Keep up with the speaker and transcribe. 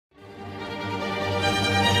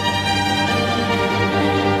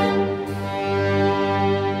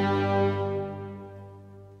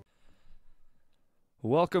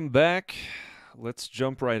Welcome back. Let's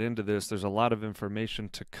jump right into this. There's a lot of information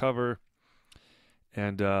to cover,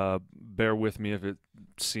 and bear with me if it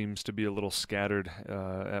seems to be a little scattered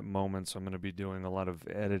at moments. I'm going to be doing a lot of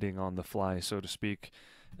editing on the fly, so to speak.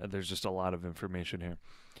 There's just a lot of information here.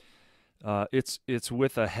 It's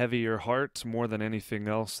with a heavier heart more than anything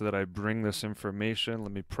else that I bring this information.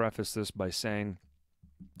 Let me preface this by saying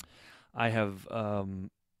I have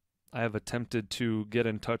attempted to get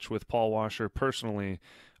in touch with Paul Washer personally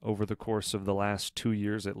over the course of the last 2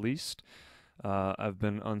 years at least. I've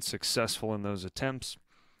been unsuccessful in those attempts.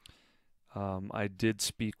 I did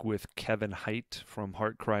speak with Kevin Height from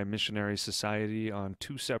Heart Cry Missionary Society on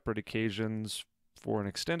 2 separate occasions for an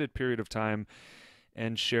extended period of time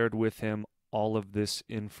and shared with him all of this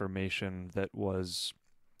information that was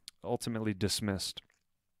ultimately dismissed.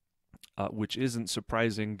 Which isn't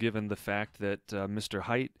surprising given the fact that Mr.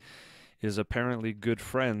 Height is apparently good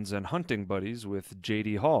friends and hunting buddies with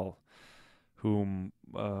J.D. Hall, whom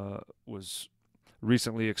was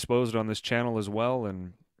recently exposed on this channel as well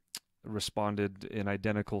and responded in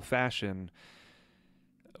identical fashion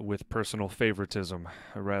with personal favoritism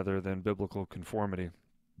rather than biblical conformity.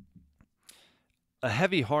 A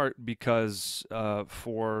heavy heart because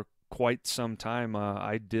for quite some time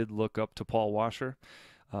I did look up to Paul Washer.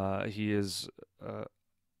 He is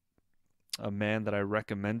a man that I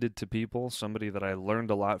recommended to people, somebody that I learned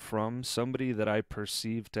a lot from, somebody that I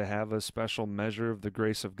perceived to have a special measure of the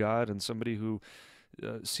grace of God, and somebody who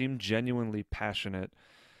seemed genuinely passionate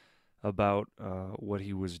about what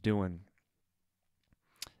he was doing.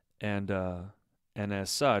 And as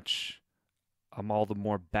such, I'm all the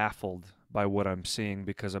more baffled by what I'm seeing,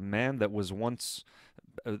 because a man that was once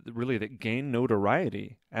that gained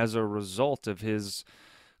notoriety as a result of his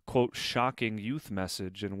quote shocking youth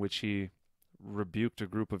message in which he rebuked a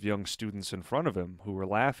group of young students in front of him who were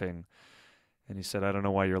laughing, and he said, "I don't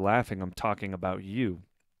know why you're laughing, I'm talking about you."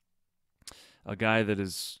 A guy that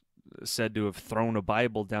is said to have thrown a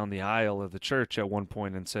Bible down the aisle of the church at one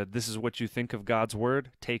point and said, "This is what you think of God's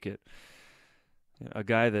word? Take it." A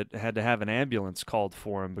guy that had to have an ambulance called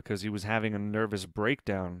for him because he was having a nervous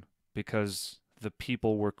breakdown because the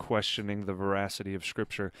people were questioning the veracity of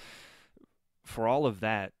Scripture. For all of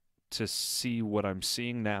that, to see what I'm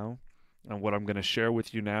seeing now and what I'm going to share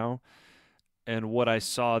with you now, and what I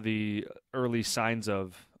saw the early signs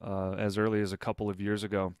of as early as a couple of years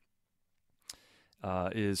ago,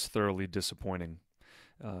 is thoroughly disappointing.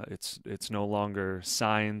 It's no longer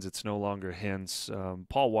signs, it's no longer hints.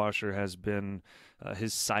 Paul Washer has been,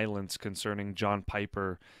 his silence concerning John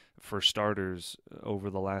Piper, for starters, over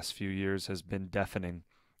the last few years has been deafening,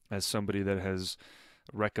 as somebody that has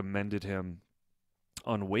recommended him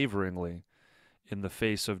unwaveringly in the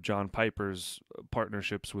face of John Piper's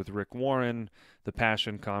partnerships with Rick Warren, the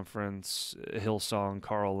Passion Conference, Hillsong,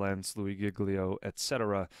 Carl Lentz, Louis Giglio,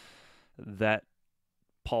 etc., that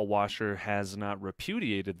Paul Washer has not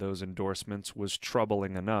repudiated those endorsements was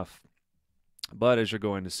troubling enough. But as you're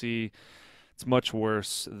going to see, it's much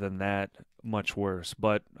worse than that, much worse.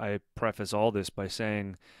 But I preface all this by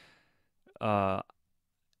saying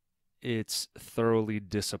it's thoroughly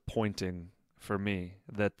disappointing for me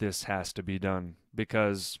that this has to be done,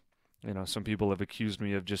 because some people have accused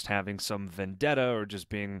me of just having some vendetta or just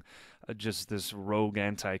being just this rogue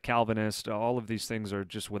anti-Calvinist. All of these things are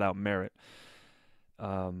just without merit.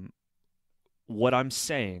 What I'm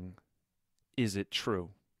saying, is it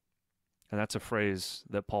true? And that's a phrase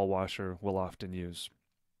that Paul Washer will often use.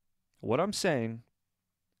 What I'm saying,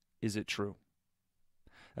 is it true?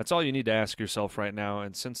 That's all you need to ask yourself right now,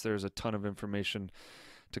 and since there's a ton of information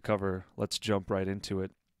to cover, let's jump right into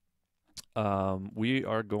it. We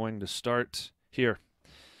are going to start here.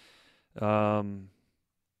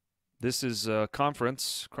 This is a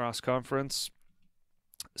conference, cross-conference,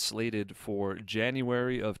 slated for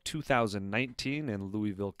January of 2019 in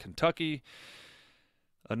Louisville, Kentucky.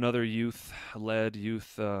 Another youth-led,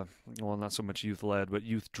 not so much youth-led, but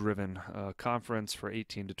youth-driven conference for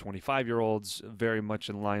 18 to 25-year-olds, very much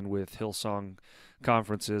in line with Hillsong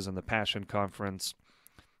conferences and the Passion Conference,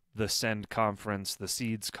 the Send Conference, the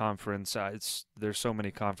Seeds Conference. There's so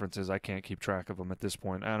many conferences, I can't keep track of them at this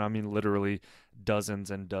point. And I mean literally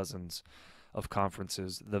dozens and dozens of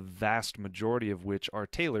conferences, the vast majority of which are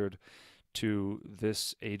tailored to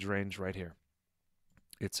this age range right here.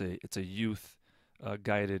 It's a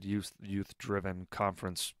youth-guided, youth-driven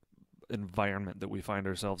conference environment that we find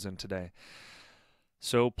ourselves in today.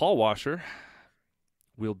 So Paul Washer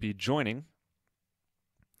will be joining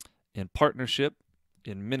in partnership,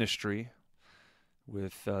 in ministry,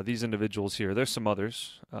 with these individuals here. There's some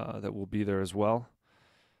others that will be there as well.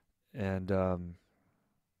 And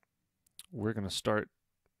we're going to start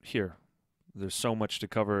here. There's so much to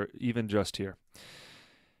cover even just here.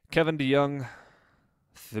 Kevin DeYoung,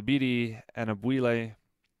 Thabiti Anyabwile,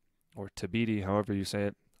 or Thabiti, however you say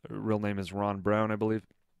it. Real name is Ron Brown, I believe.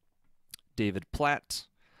 David Platt,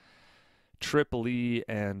 Tripp Lee,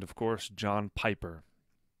 and of course John Piper.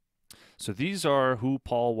 So these are who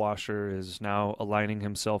Paul Washer is now aligning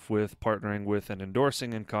himself with, partnering with, and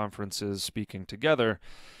endorsing in conferences, speaking together.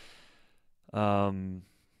 And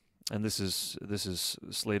this is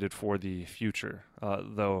slated for the future.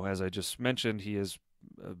 Though, as I just mentioned, he has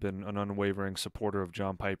been an unwavering supporter of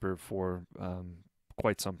John Piper for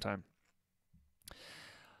quite some time.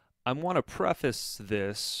 I want to preface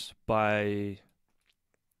this by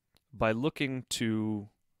looking to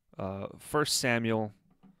 1 Samuel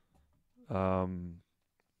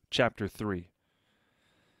chapter 3.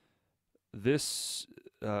 This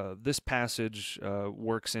passage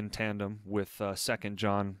works in tandem with 2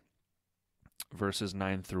 John verses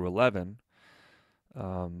 9 through 11.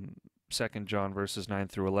 2 John verses 9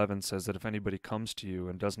 through 11 says that if anybody comes to you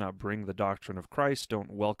and does not bring the doctrine of Christ,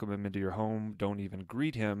 don't welcome him into your home, don't even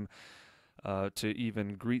greet him. To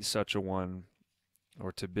even greet such a one,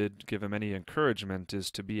 or to give him any encouragement,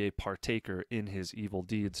 is to be a partaker in his evil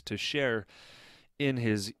deeds, to share in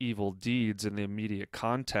his evil deeds. In the immediate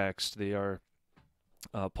context, they are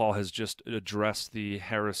Paul has just addressed the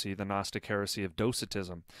heresy, the Gnostic heresy of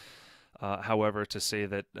Docetism. However, to say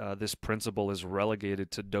that this principle is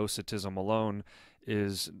relegated to Docetism alone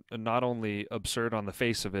is not only absurd on the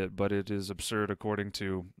face of it, but it is absurd according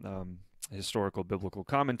to historical biblical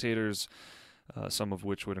commentators, some of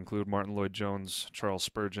which would include Martin Lloyd-Jones, Charles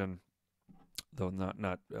Spurgeon, though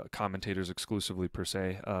not commentators exclusively per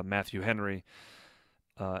se, Matthew Henry,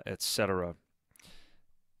 etc.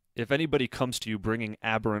 If anybody comes to you bringing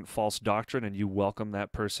aberrant false doctrine and you welcome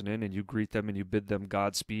that person in and you greet them and you bid them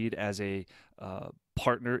Godspeed as a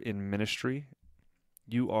partner in ministry,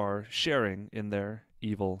 you are sharing in their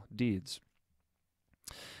evil deeds.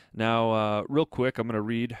 Now, real quick, I'm going to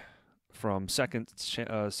read from 1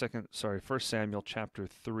 Samuel chapter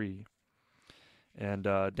 3, and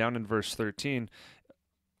down in verse 13.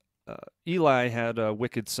 Eli had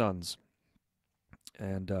wicked sons,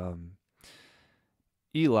 and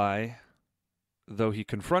Eli, though he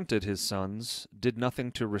confronted his sons, did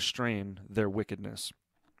nothing to restrain their wickedness.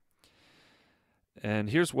 And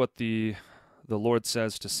here's what the Lord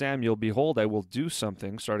says to Samuel: "Behold, I will do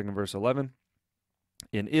something," starting in verse 11,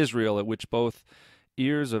 "in Israel, at which both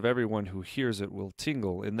ears of everyone who hears it will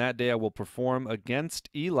tingle. In that day I will perform against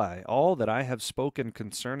Eli all that I have spoken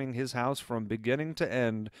concerning his house from beginning to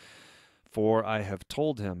end, for I have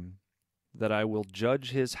told him that I will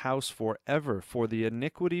judge his house forever for the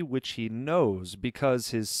iniquity which he knows,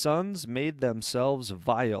 because his sons made themselves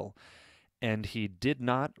vile, and he did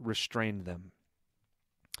not restrain them."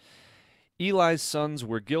 Eli's sons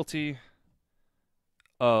were guilty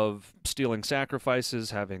of stealing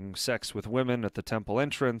sacrifices, having sex with women at the temple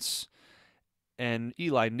entrance, and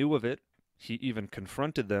Eli knew of it. He even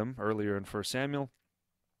confronted them earlier in 1 Samuel,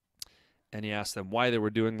 and he asked them why they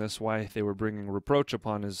were doing this, why they were bringing reproach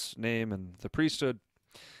upon his name and the priesthood.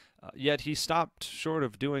 Yet he stopped short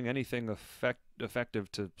of doing anything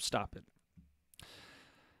effective to stop it.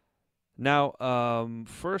 Now,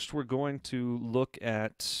 first we're going to look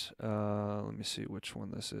at, let me see which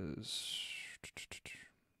one this is.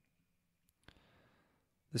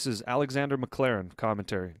 This is Alexander McLaren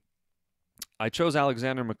commentary. I chose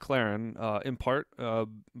Alexander McLaren in part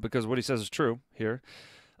because what he says is true here,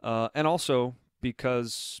 and also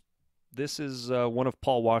because this is one of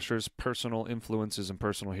Paul Washer's personal influences and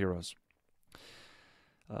personal heroes.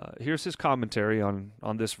 Here's his commentary on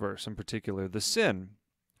this verse in particular. "The sin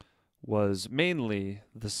was mainly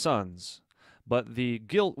the sons, but the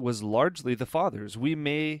guilt was largely the fathers. We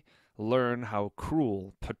may learn how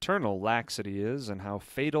cruel paternal laxity is and how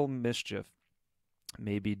fatal mischief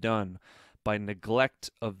may be done by neglect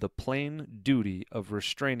of the plain duty of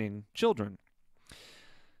restraining children.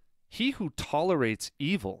 He who tolerates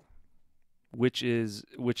evil, which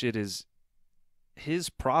it is his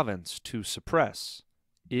province to suppress,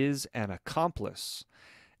 is an accomplice,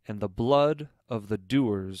 and the blood of the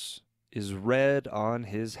doers is red on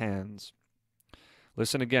his hands."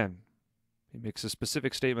 Listen again. He makes a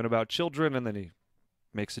specific statement about children, and then he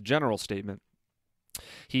makes a general statement.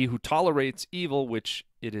 "He who tolerates evil, which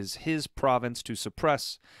it is his province to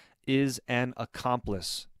suppress, is an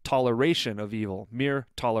accomplice." Toleration of evil, mere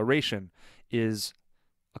toleration, is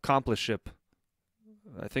accompliceship.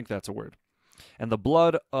 I think that's a word. "And the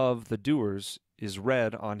blood of the doers is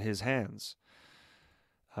red on his hands."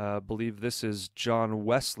 I believe this is John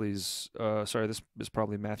Wesley's, sorry, this is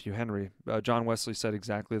probably Matthew Henry. John Wesley said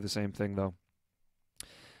exactly the same thing, though.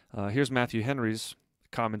 Here's Matthew Henry's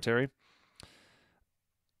commentary.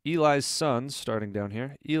 Eli's sons, starting down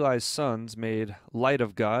here, Eli's sons made light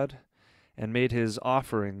of God and made his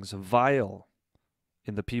offerings vile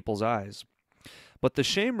in the people's eyes. But the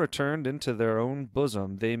shame returned into their own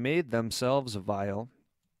bosom. They made themselves vile.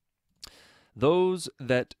 Those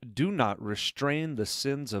that do not restrain the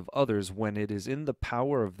sins of others when it is in the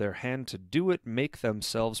power of their hand to do it make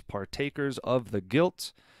themselves partakers of the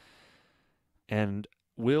guilt and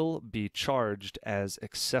will be charged as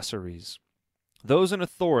accessories. Those in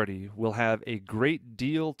authority will have a great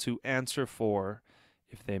deal to answer for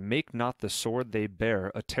if they make not the sword they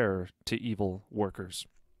bear a terror to evil workers.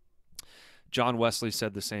 John Wesley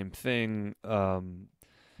said the same thing.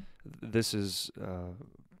 This is...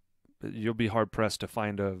 you'll be hard-pressed to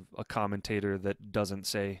find a commentator that doesn't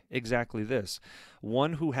say exactly this.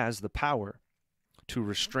 One who has the power to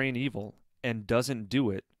restrain evil and doesn't do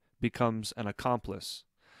it becomes an accomplice.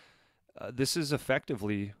 This is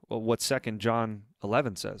effectively what 2 John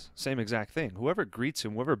 11 says. Same exact thing. Whoever greets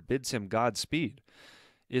him, whoever bids him Godspeed,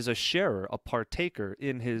 is a sharer, a partaker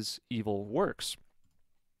in his evil works.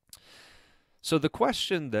 So the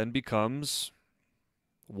question then becomes,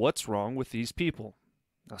 what's wrong with these people?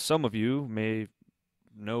 Now, some of you may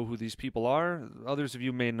know who these people are. Others of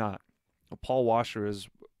you may not. Paul Washer is,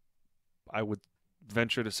 I would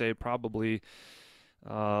venture to say, probably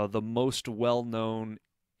the most well-known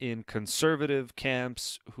in conservative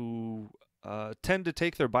camps who tend to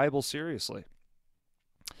take their Bible seriously.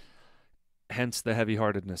 Hence the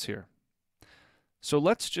heavy-heartedness here. So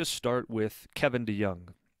let's just start with Kevin DeYoung,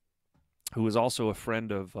 who is also a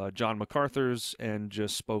friend of John MacArthur's and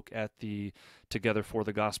just spoke at the Together for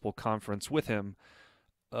the Gospel conference with him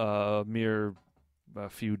a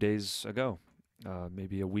few days ago,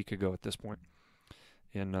 maybe a week ago at this point,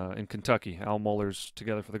 in Kentucky. Al Mohler's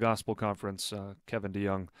Together for the Gospel conference, Kevin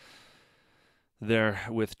DeYoung there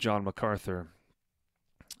with John MacArthur.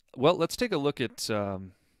 Well, let's take a look at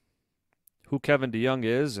who Kevin DeYoung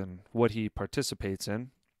is and what he participates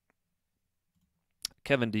in.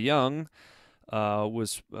 Kevin DeYoung I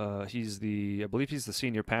believe he's the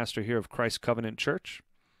senior pastor here of Christ Covenant Church,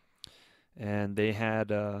 and they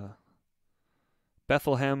had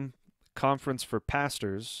Bethlehem Conference for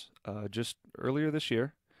Pastors just earlier this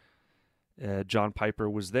year. John Piper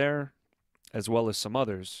was there, as well as some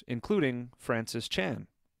others, including Francis Chan.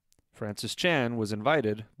 Francis Chan was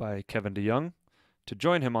invited by Kevin DeYoung to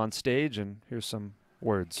join him on stage, and here's some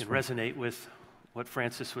words. You can resonate with what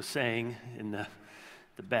Francis was saying in the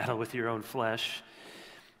battle with your own flesh,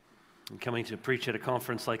 and coming to preach at a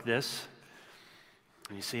conference like this.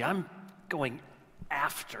 And you see, I'm going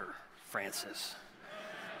after Francis.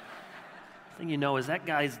 The thing you know is that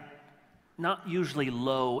guy's not usually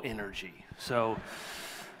low energy. So,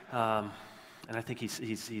 and I think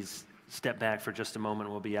he's stepped back for just a moment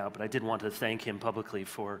and will be out. But I did want to thank him publicly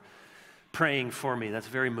for praying for me. That's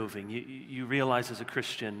very moving. You realize as a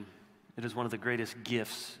Christian, it is one of the greatest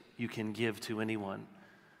gifts you can give to anyone,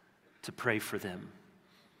 to pray for them.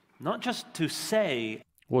 Not just to say...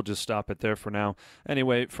 We'll just stop it there for now.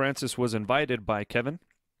 Anyway, Francis was invited by Kevin.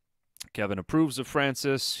 Kevin approves of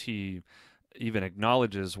Francis. He even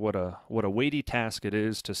acknowledges what a weighty task it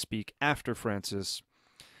is to speak after Francis,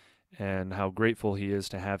 and how grateful he is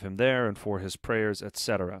to have him there and for his prayers,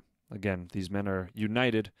 etc. Again, these men are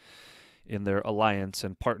united in their alliance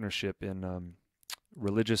and partnership in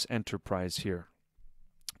religious enterprise here.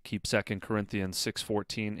 Keep 2 Corinthians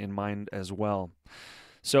 6:14 in mind as well.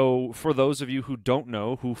 So for those of you who don't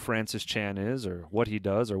know who Francis Chan is or what he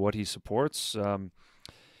does or what he supports,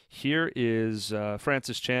 here is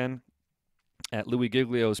Francis Chan at Louis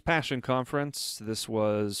Giglio's Passion Conference. This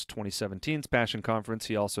was 2017's Passion Conference.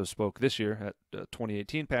 He also spoke this year at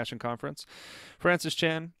 2018 Passion Conference. Francis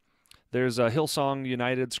Chan. There's Hillsong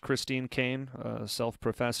United's Christine Kane,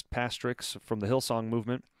 self-professed pastrix from the Hillsong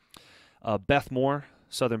movement. Beth Moore,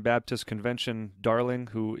 Southern Baptist Convention darling,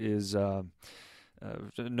 who is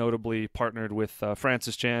notably partnered with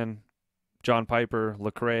Francis Chan, John Piper,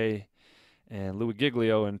 Lecrae, and Louis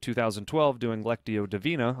Giglio in 2012 doing Lectio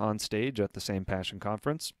Divina on stage at the same Passion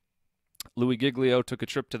Conference. Louis Giglio took a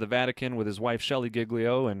trip to the Vatican with his wife Shelley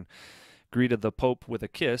Giglio and greeted the Pope with a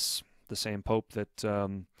kiss, the same Pope that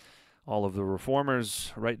all of the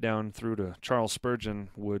reformers, right down through to Charles Spurgeon,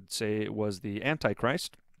 would say was the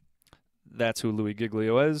Antichrist. That's who Louis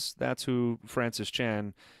Giglio is. That's who Francis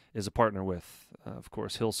Chan is a partner with. Of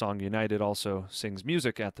course, Hillsong United also sings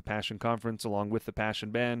music at the Passion Conference along with the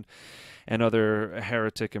Passion Band and other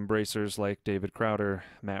heretic embracers like David Crowder,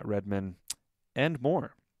 Matt Redman, and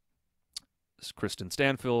more. Kristen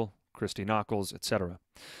Stanfill, Christy Nockels, etc.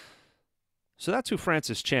 So that's who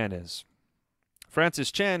Francis Chan is.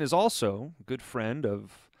 Francis Chan is also a good friend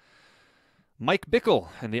of Mike Bickle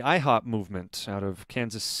and the IHOP movement out of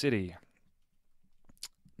Kansas City.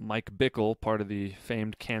 Mike Bickle, part of the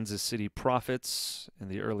famed Kansas City Prophets in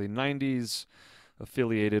the early 90s,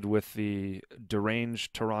 affiliated with the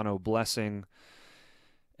deranged Toronto Blessing,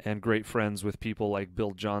 and great friends with people like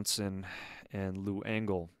Bill Johnson and Lou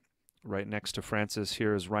Engle. Right next to Francis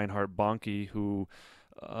here is Reinhard Bonnke, who,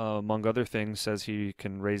 among other things, says he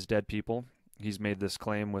can raise dead people. He's made this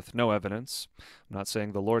claim with no evidence. I'm not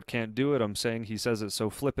saying the Lord can't do it. I'm saying he says it so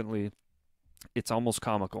flippantly, it's almost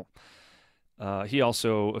comical. He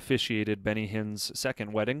also officiated Benny Hinn's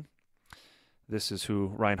second wedding. This is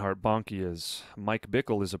who Reinhard Bonnke is. Mike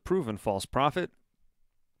Bickle is a proven false prophet,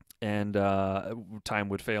 and time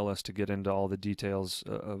would fail us to get into all the details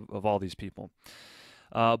of all these people.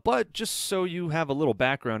 But just so you have a little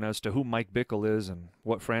background as to who Mike Bickle is and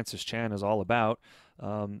what Francis Chan is all about,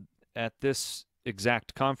 at this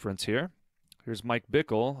exact conference here, here's Mike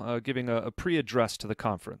Bickle giving a pre-address to the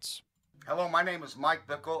conference. Hello, my name is Mike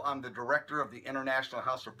Bickle. I'm the director of the International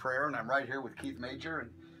House of Prayer, and I'm right here with Keith Major.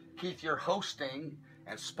 And Keith, you're hosting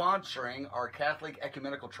and sponsoring our Catholic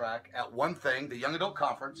Ecumenical Track at One Thing, the Young Adult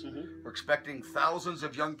Conference. We're expecting thousands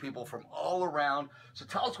of young people from all around. So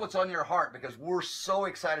tell us what's on your heart, because we're so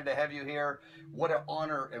excited to have you here. What an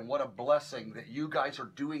honor and what a blessing that you guys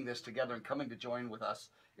are doing this together and coming to join with us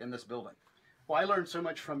in this building. Well, I learned so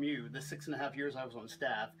much from you the 6.5 years I was on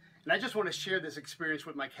staff. And I just want to share this experience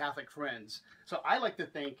with my Catholic friends. So I like to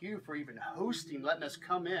thank you for even hosting, letting us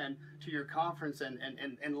come in to your conference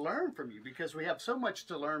and learn from you, because we have so much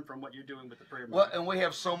to learn from what you're doing with the prayer movement. Well, and we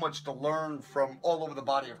have so much to learn from all over the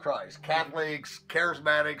body of Christ. Catholics,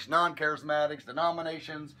 charismatics, non-charismatics,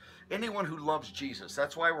 denominations, anyone who loves Jesus.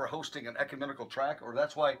 That's why we're hosting an ecumenical track, or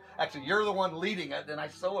that's why, actually, you're the one leading it, and I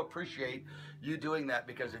so appreciate you doing that,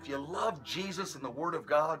 because if you love Jesus and the Word of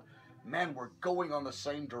God, man, we're going on the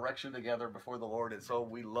same direction together before the Lord, and so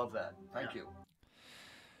we love that. Thank you.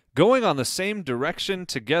 Going on the same direction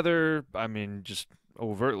together, I mean, just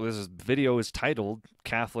overtly, this video is titled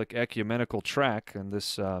Catholic Ecumenical Track, and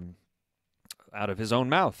this, out of his own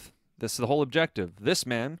mouth, this is the whole objective. This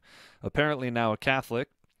man, apparently now a Catholic,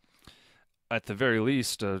 at the very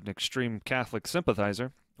least an extreme Catholic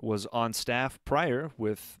sympathizer, was on staff prior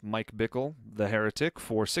with Mike Bickle, the heretic,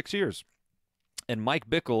 for 6 years. And Mike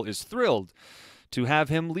Bickle is thrilled to have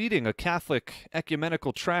him leading a Catholic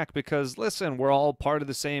ecumenical track because, listen, we're all part of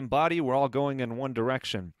the same body. We're all going in one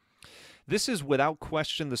direction. This is without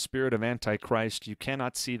question the spirit of Antichrist. You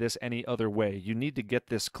cannot see this any other way. You need to get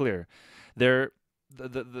this clear. The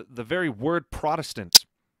very word Protestant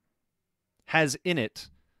has in it,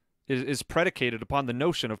 is predicated upon the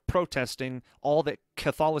notion of protesting all that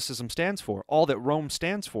Catholicism stands for, all that Rome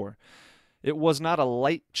stands for. It was not a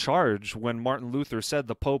light charge when Martin Luther said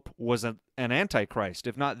the Pope was an antichrist,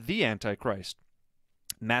 if not the antichrist.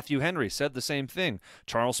 Matthew Henry said the same thing.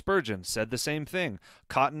 Charles Spurgeon said the same thing.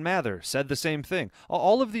 Cotton Mather said the same thing.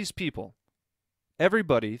 All of these people,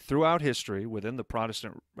 everybody throughout history within the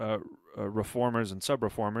Protestant reformers and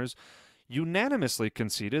sub-reformers, unanimously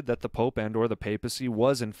conceded that the Pope and or the papacy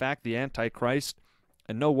was in fact the Antichrist,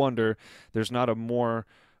 and no wonder there's not a more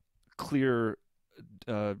clear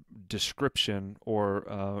description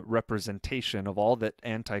or representation of all that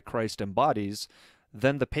Antichrist embodies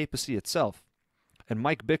than the papacy itself. And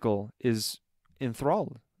Mike Bickle is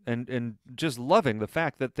enthralled and just loving the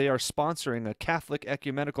fact that they are sponsoring a Catholic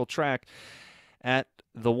ecumenical track at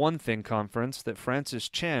the One Thing conference that Francis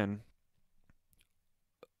Chan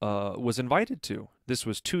was invited to. This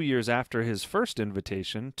was 2 years after his first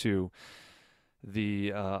invitation to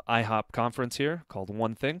the IHOP conference here called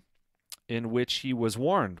One Thing, in which he was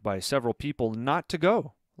warned by several people not to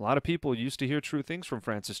go. A lot of people used to hear true things from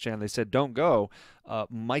Francis Chan. They said, don't go.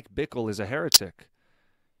 Mike Bickle is a heretic.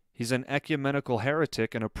 He's an ecumenical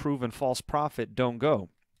heretic and a proven false prophet. Don't go.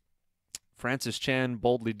 Francis Chan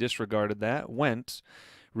boldly disregarded that, went,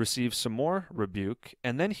 received some more rebuke,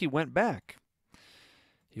 and then he went back.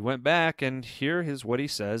 He went back, and here is what he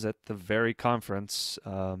says at the very conference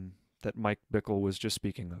that Mike Bickle was just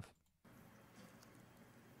speaking of.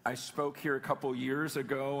 I spoke here a couple years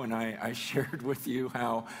ago, and I shared with you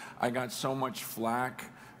how I got so much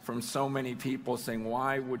flack from so many people saying,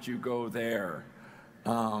 why would you go there?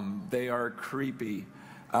 They are creepy.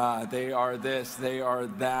 They are this, they are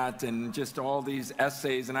that, and just all these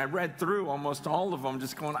essays. And I read through almost all of them,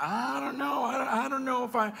 just going, I don't know. I don't know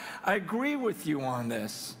if I agree with you on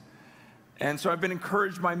this. And so I've been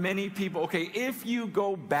encouraged by many people, okay, if you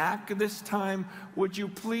go back this time, would you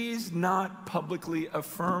please not publicly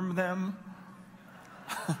affirm them?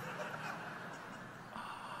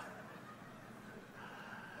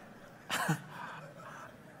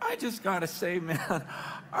 I just got to say, man,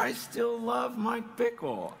 I still love Mike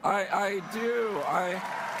Bickle. I do.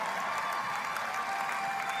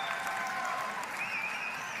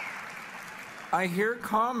 I hear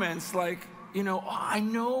comments like, you know, oh, I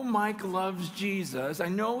know Mike loves Jesus. I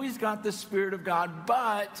know he's got the Spirit of God,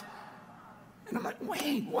 but... And I'm like,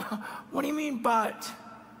 wait, what do you mean, but?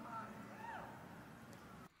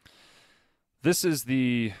 This is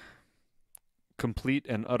the complete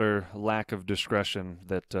and utter lack of discretion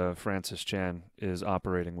that Francis Chan is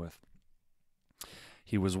operating with.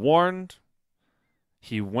 He was warned.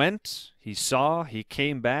 He went, he saw, he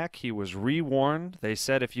came back, he was re-warned. They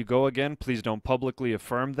said, if you go again, please don't publicly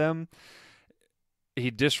affirm them. He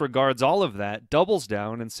disregards all of that, doubles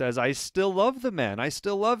down, and says, I still love the man. I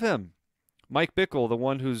still love him. Mike Bickle, the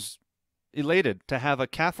one who's elated to have a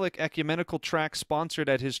Catholic ecumenical track sponsored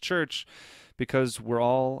at his church because we're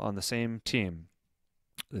all on the same team.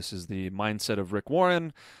 This is the mindset of Rick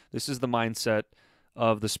Warren. This is the mindset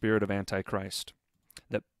of the spirit of Antichrist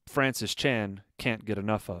that Francis Chan can't get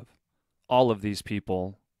enough of. All of these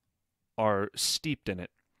people are steeped in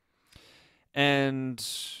it. And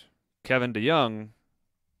Kevin DeYoung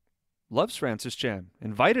loves Francis Chan,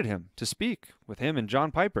 invited him to speak with him and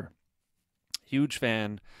John Piper. Huge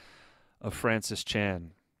fan of Francis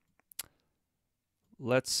Chan.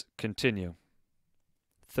 Let's continue.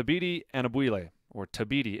 Thabiti Anyabwile,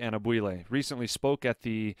 recently spoke at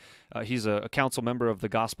the, he's a council member of the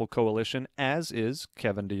Gospel Coalition, as is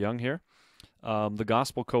Kevin DeYoung here. The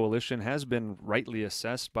Gospel Coalition has been rightly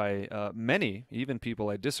assessed by many, even people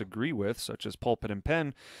I disagree with, such as Pulpit and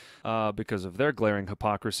Pen, because of their glaring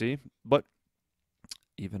hypocrisy. But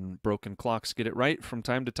even broken clocks get it right from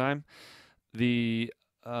time to time. The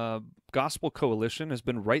Gospel Coalition has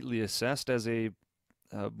been rightly assessed as a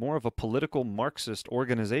more of a political Marxist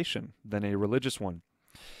organization than a religious one.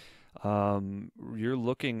 You're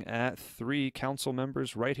looking at 3 council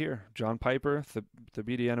members right here: John Piper,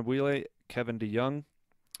 Thabiti Anyabwile, Kevin DeYoung.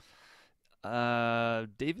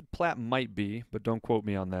 David Platt might be, but don't quote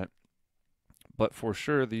me on that. But for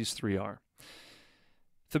sure, these 3 are.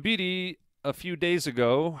 Thabiti, a few days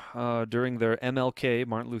ago, during their MLK,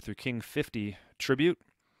 Martin Luther King 50 tribute,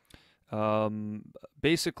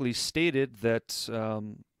 basically stated that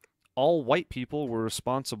all white people were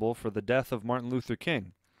responsible for the death of Martin Luther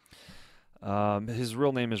King. His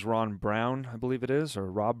real name is Ron Brown, I believe it is,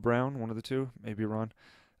 or Rob Brown, one of the two, maybe Ron.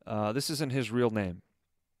 This isn't his real name.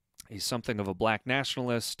 He's something of a black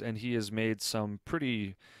nationalist, and he has made some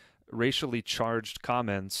pretty racially charged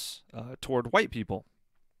comments toward white people.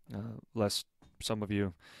 Lest some of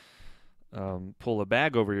you pull a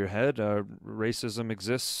bag over your head, racism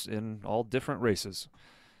exists in all different races.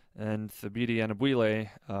 And Thabiti Anyabwile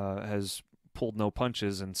has pulled no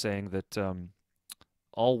punches in saying that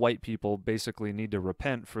all white people basically need to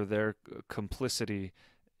repent for their complicity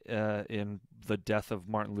in the death of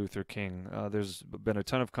Martin Luther King. There's been a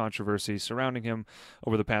ton of controversy surrounding him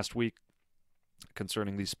over the past week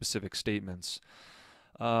concerning these specific statements.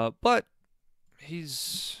 But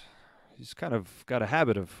he's kind of got a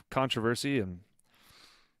habit of controversy and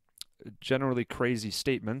generally crazy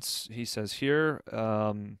statements. He says here,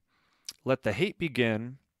 let the hate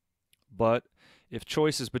begin, but if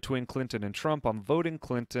choice is between Clinton and Trump, I'm voting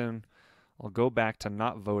Clinton. I'll go back to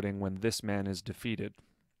not voting when this man is defeated.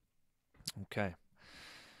 Okay.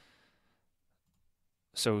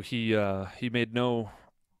 So he made no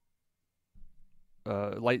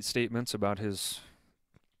light statements about his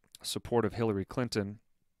support of Hillary Clinton.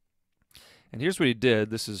 And here's what he did.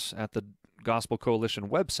 This is at the Gospel Coalition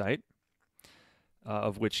website,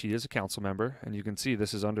 of which he is a council member. And you can see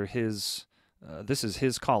this is under his, this is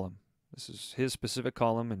his column. This is his specific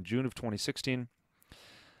column in June of 2016.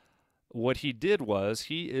 What he did was,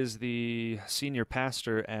 he is the senior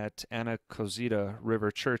pastor at Anacosita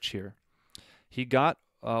River Church here. He got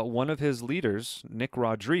one of his leaders, Nick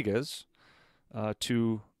Rodriguez,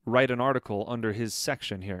 to write an article under his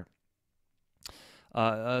section here.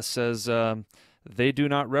 Says, they do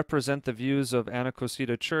not represent the views of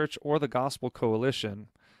Anacosita Church or the Gospel Coalition.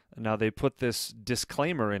 Now, they put this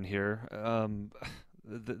disclaimer in here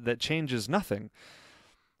that changes nothing.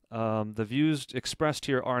 The views expressed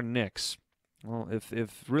here are Nick's. Well,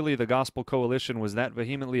 if really the Gospel Coalition was that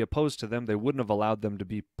vehemently opposed to them, they wouldn't have allowed them to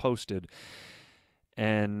be posted.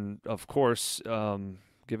 And of course,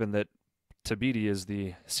 given that Thabiti is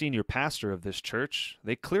the senior pastor of this church,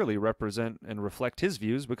 they clearly represent and reflect his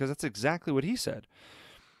views, because that's exactly what he said.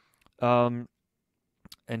 And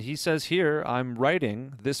he says here, I'm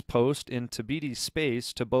writing this post in Thabiti's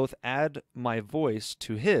space to both add my voice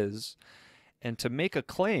to his and to make a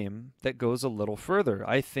claim that goes a little further.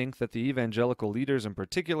 I think that the evangelical leaders, in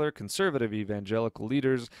particular conservative evangelical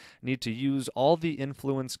leaders, need to use all the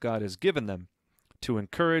influence God has given them to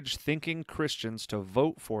encourage thinking Christians to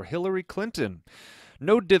vote for Hillary Clinton.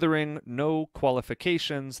 No dithering, no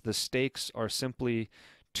qualifications. The stakes are simply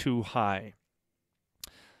too high.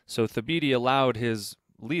 So Thabiti allowed his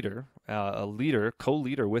leader,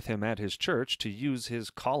 co-leader with him at his church, to use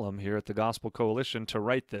his column here at the Gospel Coalition to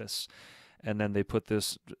write this. And then they put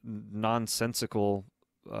this nonsensical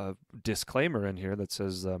disclaimer in here that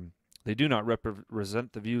says they do not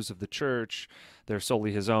represent the views of the church, they're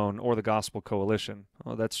solely his own, or the Gospel Coalition.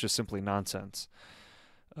 Well, that's just simply nonsense.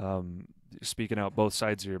 Speaking out both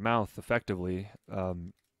sides of your mouth effectively,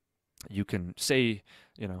 you can say,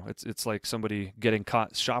 it's like somebody getting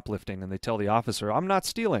caught shoplifting and they tell the officer, I'm not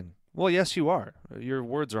stealing. Well, yes, you are. Your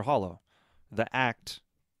words are hollow. The act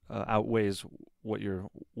outweighs what your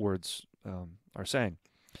words are saying.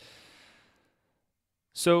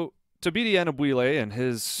 So Thabiti Anyabwile and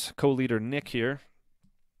his co-leader Nick here.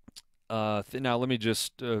 Now let me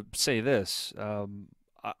just say this.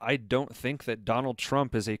 I don't think that Donald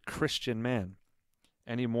Trump is a Christian man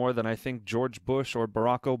any more than I think George Bush or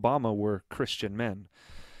Barack Obama were Christian men.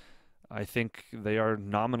 I think they are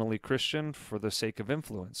nominally Christian for the sake of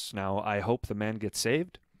influence. Now, I hope the man gets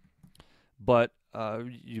saved, but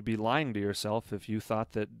you'd be lying to yourself if you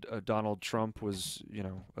thought that Donald Trump was,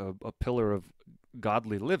 a pillar of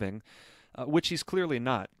godly living, which he's clearly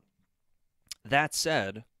not. That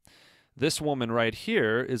said, this woman right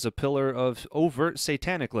here is a pillar of overt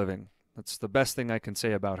satanic living. That's the best thing I can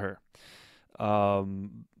say about her. The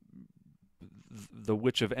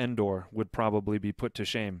witch of Endor would probably be put to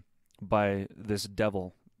shame by this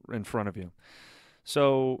devil in front of you.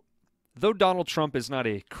 So, though Donald Trump is not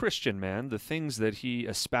a Christian man, the things that he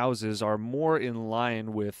espouses are more in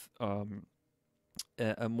line with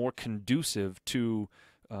a more conducive to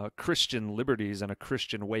Christian liberties and a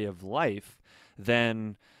Christian way of life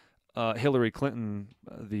than Hillary Clinton,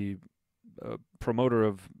 the promoter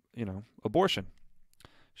of abortion.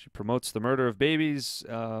 She promotes the murder of babies.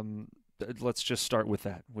 Let's just start with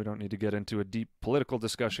that. We don't need to get into a deep political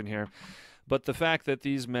discussion here. But the fact that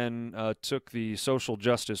these men took the social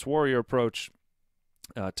justice warrior approach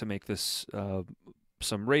to make this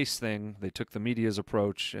some race thing, they took the media's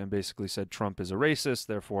approach and basically said Trump is a racist,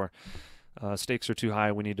 therefore stakes are too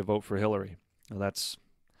high, we need to vote for Hillary. Now, that's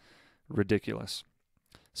ridiculous.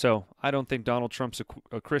 So I don't think Donald Trump's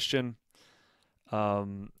a Christian.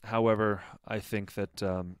 However, I think that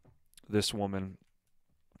this woman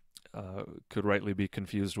could rightly be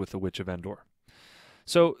confused with the Witch of Endor.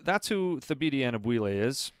 So that's who Thabiti Anyabwile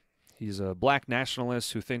is. He's a black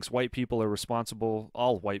nationalist who thinks white people are responsible,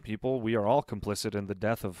 all white people. We are all complicit in the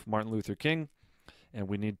death of Martin Luther King, and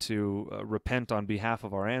we need to repent on behalf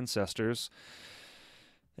of our ancestors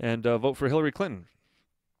and vote for Hillary Clinton.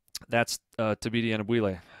 That's Thabiti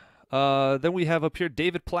Anyabwile. Then we have up here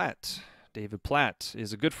David Platt. David Platt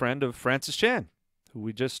is a good friend of Francis Chan, who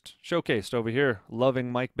we just showcased over here,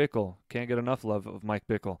 loving Mike Bickle. Can't get enough love of Mike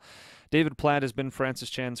Bickle. David Platt has been Francis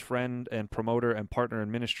Chan's friend and promoter and partner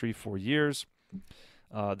in ministry for years.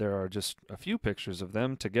 There are just a few pictures of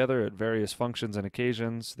them together at various functions and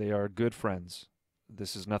occasions. They are good friends.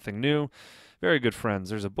 This is nothing new. Very good friends.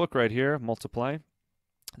 There's a book right here, Multiply.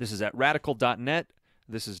 This is at radical.net.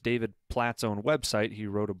 This is David Platt's own website. He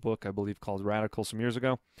wrote a book, I believe, called Radical some years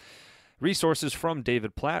ago. Resources from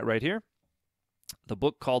David Platt right here. The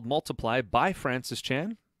book called Multiply by Francis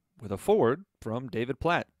Chan with a foreword from David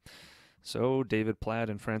Platt. So David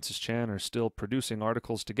Platt and Francis Chan are still producing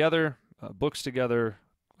articles together, books together,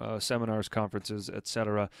 seminars, conferences,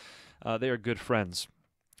 etc. They are good friends.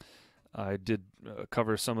 I did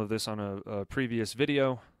cover some of this on a previous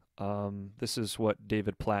video. This is what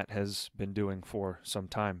David Platt has been doing for some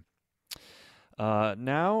time.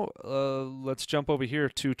 Now, let's jump over here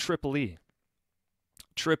to Triple E.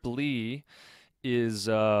 Triple E is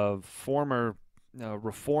a former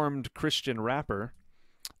Reformed Christian rapper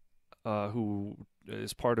who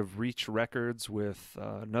is part of Reach Records with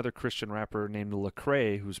another Christian rapper named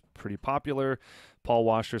Lecrae, who's pretty popular. Paul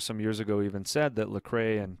Washer some years ago even said that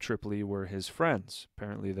Lecrae and Triple E were his friends.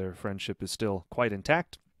 Apparently their friendship is still quite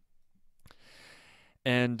intact.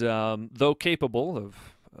 And though capable of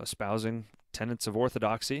espousing tenets of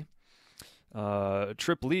orthodoxy,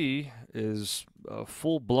 Trip Lee is a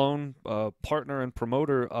full-blown partner and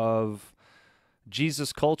promoter of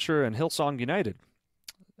Jesus Culture and Hillsong United.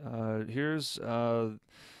 Here's a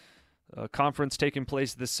conference taking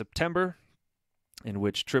place this September in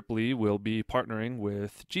which Trip Lee will be partnering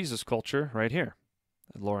with Jesus Culture right here.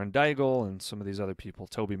 Lauren Daigle and some of these other people,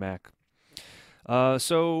 Toby Mack.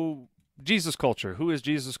 So Jesus Culture. Who is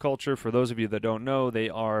Jesus Culture? For those of you that don't know, they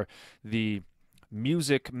are the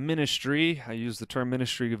music ministry, I use the term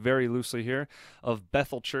ministry very loosely here, of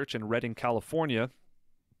Bethel Church in Redding, California.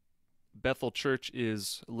 Bethel Church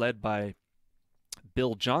is led by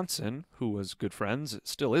Bill Johnson, who was good friends,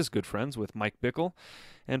 still is good friends with Mike Bickle,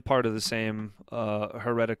 and part of the same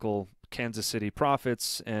heretical Kansas City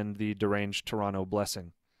Prophets and the deranged Toronto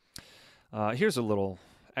Blessing. Here's a little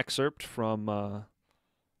excerpt from I'm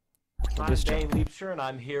this Dane Leapshire, and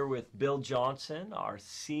I'm here with Bill Johnson, our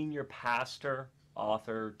senior pastor,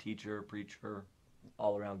 author, teacher, preacher,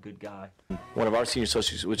 all-around good guy. One of our senior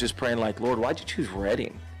associates was just praying like, Lord, why'd you choose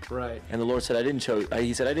Redding? Right. And the Lord said, he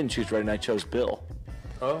said, I didn't choose Redding, I chose Bill.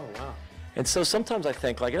 Oh, wow. And so sometimes I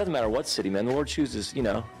think, like, it doesn't matter what city, man, the Lord chooses,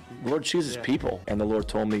 the Lord chooses people. And the Lord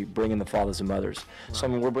told me, bring in the fathers and mothers. Right. So, I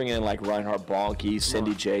mean, we're bringing in, like, Reinhard Bonnke,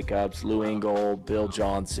 Cindy Jacobs, Lou Engle, Bill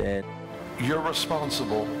Johnson. You're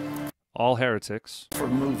responsible. All heretics. For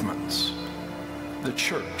movements, the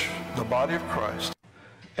church, the body of Christ.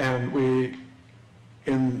 And we,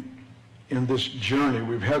 in this journey,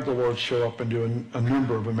 we've had the Lord show up and do a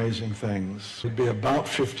number of amazing things. It'd be about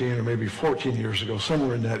 15 or maybe 14 years ago,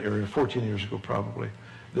 somewhere in that area, 14 years ago probably,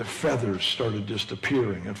 that feathers started just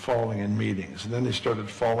appearing and falling in meetings. And then they started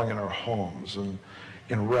falling in our homes and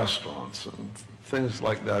in restaurants and things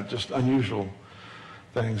like that, just unusual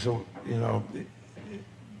things. So,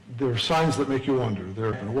 there are signs that make you wonder.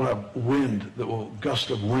 We'll have wind that will, gust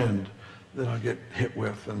of wind that I'll get hit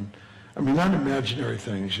with. And I mean, not imaginary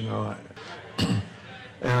things,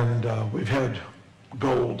 And we've had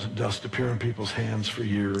gold dust appear in people's hands for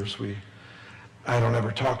years. I don't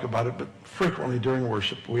ever talk about it, but frequently during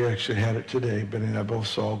worship, we actually had it today. Benny and I both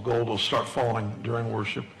saw gold will start falling during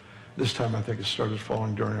worship. This time I think it started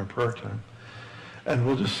falling during our prayer time. And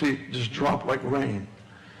we'll just see it just drop like rain.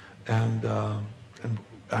 And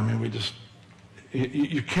I mean,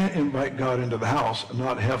 you can't invite God into the house and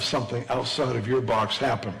not have something outside of your box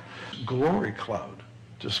happen. Glory cloud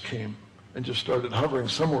just came and just started hovering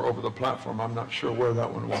somewhere over the platform. I'm not sure where that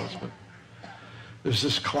one was, but there's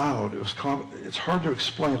this cloud. It's hard to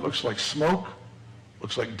explain. It looks like smoke,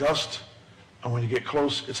 looks like dust, and when you get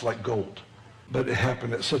close, it's like gold. But it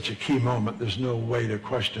happened at such a key moment, there's no way to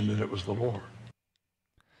question that it was the Lord.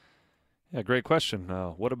 Yeah, great question.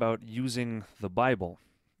 What about using the Bible?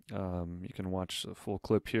 You can watch the full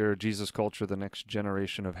clip here, Jesus Culture, the Next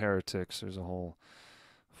Generation of Heretics. There's a whole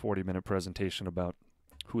 40-minute presentation about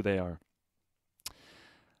who they are.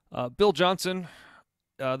 Bill Johnson,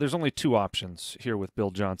 there's only two options here with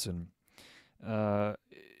Bill Johnson.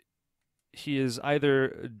 He is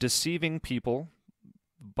either deceiving people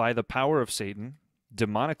by the power of Satan,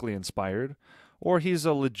 demonically inspired, or he's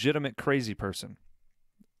a legitimate crazy person.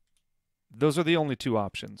 Those are the only two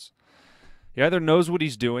options. He either knows what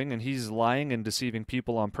he's doing and he's lying and deceiving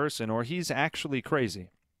people on person, or he's actually crazy.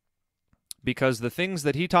 Because the things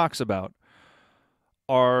that he talks about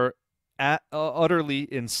are utterly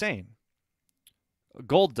insane.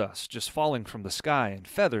 Gold dust just falling from the sky and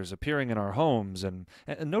feathers appearing in our homes. And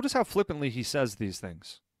notice how flippantly he says these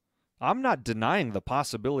things. I'm not denying the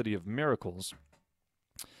possibility of miracles,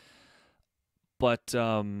 but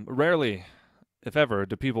rarely, if ever,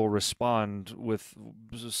 do people respond with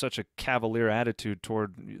such a cavalier attitude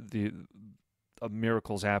toward the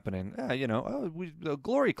miracles happening. A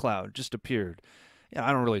glory cloud just appeared.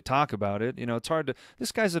 I don't really talk about it. It's hard to.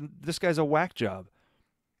 This guy's a whack job.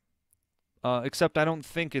 Except I don't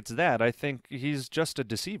think it's that. I think he's just a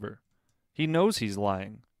deceiver. He knows he's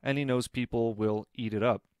lying, and he knows people will eat it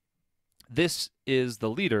up. This is the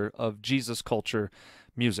leader of Jesus Culture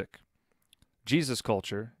music. Jesus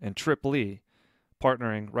Culture and Trip Lee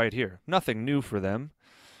partnering right here. Nothing new for them,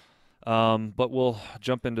 but we'll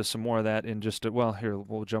jump into some more of that in just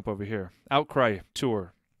we'll jump over here. Outcry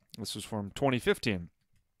Tour. This was from 2015.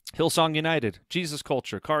 Hillsong United, Jesus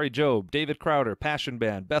Culture, Kari Jobe, David Crowder, Passion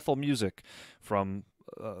Band, Bethel Music, from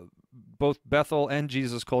both Bethel and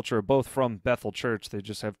Jesus Culture are both from Bethel Church. They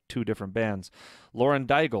just have two different bands. Lauren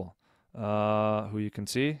Daigle, who you can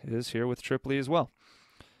see is here with Trip Lee as well.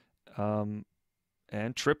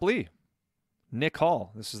 And Trip Lee, Nick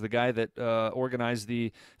Hall. This is the guy that organized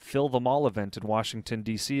the Fill the Mall event in Washington,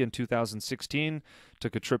 D.C. in 2016.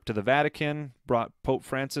 Took a trip to the Vatican, brought Pope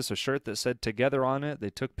Francis a shirt that said "Together" on it. They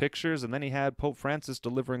took pictures, and then he had Pope Francis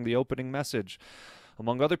delivering the opening message.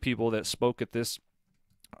 Among other people that spoke at this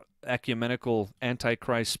ecumenical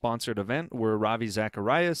Antichrist-sponsored event were Ravi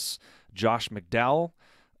Zacharias, Josh McDowell,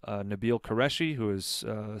 Nabil Qureshi, who has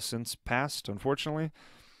since passed, unfortunately,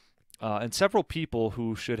 and several people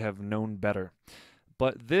who should have known better.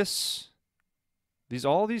 But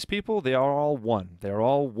all these people, they are all one. They're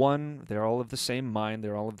all one. They're all of the same mind.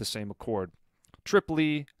 They're all of the same accord. Trip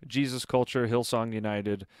Lee, Jesus Culture, Hillsong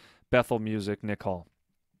United, Bethel Music, Nick Hall.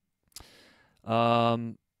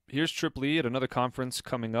 Here's Trip Lee at another conference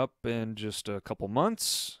coming up in just a couple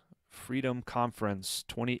months. Freedom Conference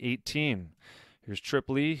 2018. Here's Trip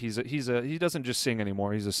Lee. He doesn't just sing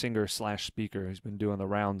anymore. He's a singer/speaker. He's been doing the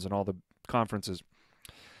rounds in all the conferences.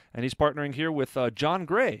 And he's partnering here with John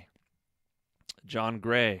Gray. John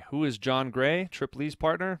Gray. Who is John Gray? Trip Lee's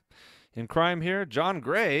partner in crime here. John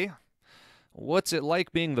Gray. What's it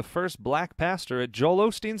like being the first black pastor at Joel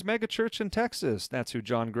Osteen's megachurch in Texas? That's who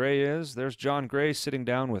John Gray is. There's John Gray sitting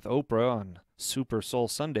down with Oprah on Super Soul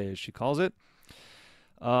Sunday, as she calls it,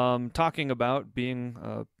 talking about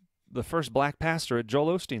being the first black pastor at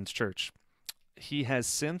Joel Osteen's church. He has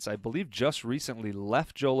since, I believe, just recently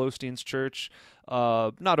left Joel Osteen's church,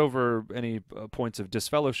 not over any points of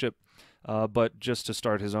disfellowship, but just to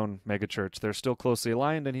start his own megachurch. They're still closely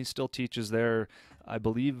aligned, and he still teaches there, I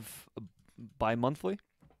believe, bi-monthly.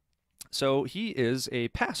 So he is a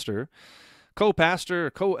pastor, co-pastor,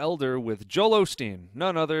 co-elder with Joel Osteen,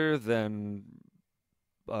 none other than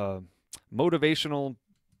motivational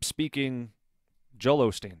speaking Joel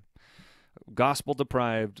Osteen.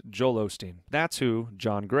 Gospel-deprived Joel Osteen. That's who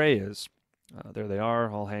John Gray is. There they are,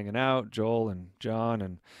 all hanging out, Joel and John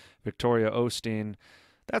and Victoria Osteen.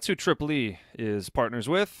 That's who Trip Lee is partners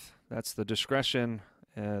with. That's the discretion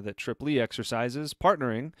that Trip Lee exercises,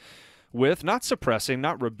 partnering with, not suppressing,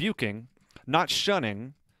 not rebuking, not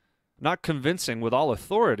shunning, not convincing with all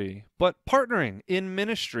authority, but partnering in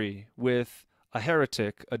ministry with a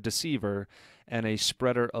heretic, a deceiver, and a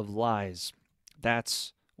spreader of lies.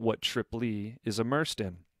 That's what Trip Lee is immersed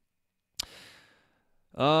in.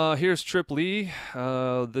 Here's Trip Lee,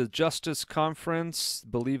 the Justice Conference.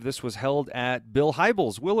 Believe this was held at Bill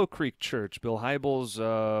Hybels' Willow Creek Church. Bill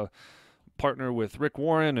Hybels, partner with Rick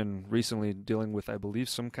Warren and recently dealing with, I believe,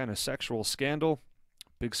 some kind of sexual scandal.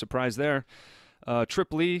 Big surprise there.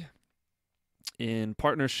 Trip Lee, in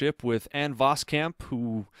partnership with Ann Voskamp,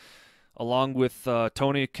 who, along with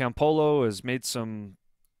Tony Campolo, has made some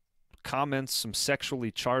comments, some sexually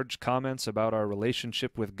charged comments about our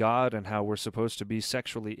relationship with God and how we're supposed to be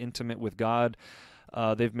sexually intimate with God.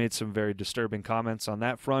 They've made some very disturbing comments on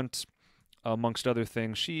that front. Amongst other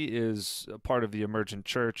things, she is a part of the emergent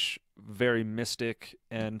church, very mystic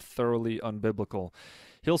and thoroughly unbiblical.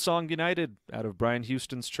 Hillsong United, out of Brian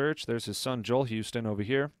Houston's church, there's his son Joel Houston over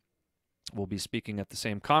here, will be speaking at the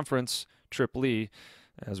same conference. Trip Lee,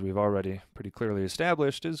 as we've already pretty clearly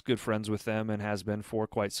established, is good friends with them and has been for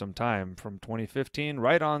quite some time. From 2015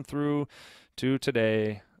 right on through to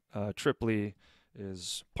today, Trip Lee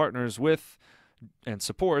is partners with and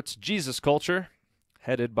supports Jesus Culture,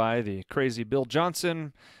 headed by the crazy Bill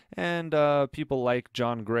Johnson and people like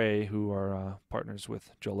John Gray, who are partners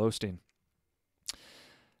with Joel Osteen.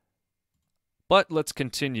 But let's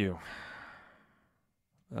continue.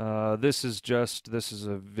 This is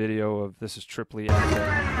a video of, this is Trip Lee.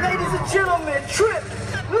 Ladies and gentlemen, Trip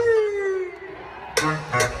Lee!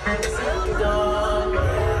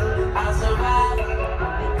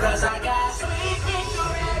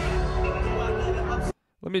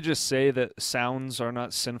 Let me just say that sounds are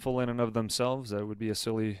not sinful in and of themselves. That would be a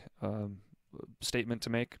silly statement to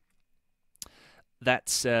make. That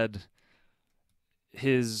said,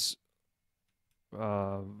 his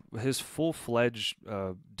full-fledged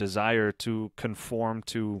desire to conform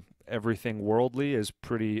to everything worldly is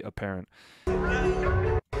pretty apparent. Do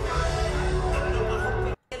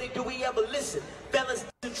we ever listen? Fellas,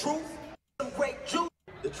 the truth, some great Jew,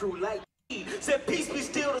 the true light. Said peace be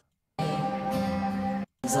still.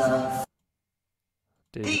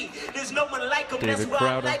 There's no one like him. That's why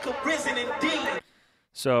I like him risen indeed.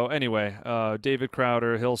 So anyway, David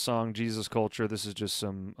Crowder, Hillsong, Jesus Culture. This is just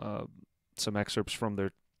some excerpts from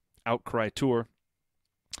their Outcry tour.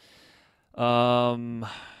 Who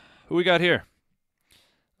we got here?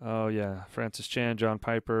 Oh yeah, Francis Chan, John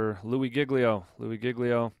Piper, Louis Giglio.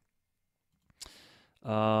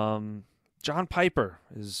 John Piper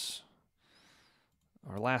is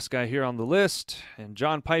our last guy here on the list, and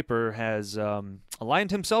John Piper has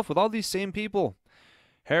aligned himself with all these same people.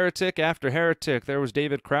 Heretic after heretic. There was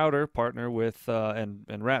David Crowder, partner with and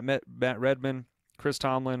Matt Redman, Chris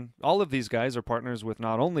Tomlin. All of these guys are partners with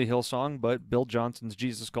not only Hillsong, but Bill Johnson's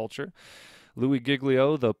Jesus Culture. Louis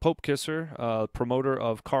Giglio, the Pope Kisser, promoter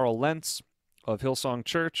of Carl Lentz of Hillsong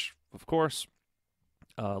Church, of course.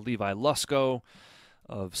 Levi Lusko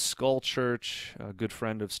of Skull Church, a good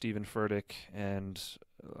friend of Stephen Furtick, and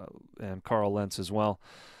Carl Lentz as well.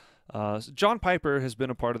 John Piper has been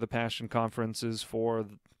a part of the Passion Conferences for,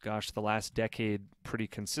 the last decade pretty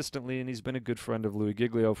consistently, and he's been a good friend of Louis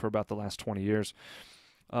Giglio for about the last 20 years.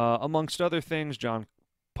 Amongst other things, John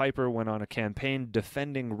Piper went on a campaign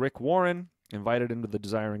defending Rick Warren, invited him to the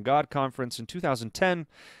Desiring God Conference in 2010,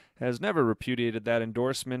 has never repudiated that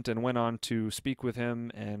endorsement, and went on to speak with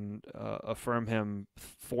him and affirm him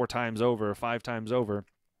 5 times over.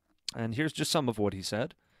 And here's just some of what he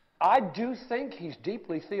said. I do think he's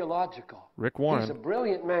deeply theological. Rick Warren. He's a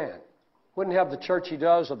brilliant man. Wouldn't have the church he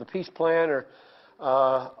does, or the peace plan, or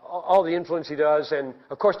all the influence he does. And,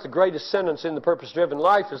 of course, the greatest sentence in the purpose-driven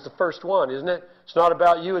life is the first one, isn't it? It's not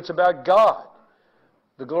about you, it's about God,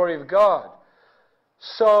 the glory of God.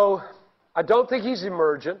 So I don't think he's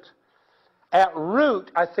emergent. At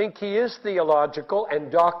root, I think he is theological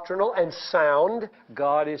and doctrinal and sound.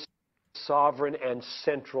 God is sovereign and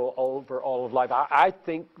central over all of life. I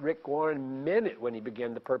think Rick Warren meant it when he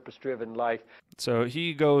began the purpose-driven life. So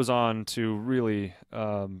he goes on to really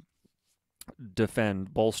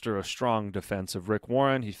bolster a strong defense of Rick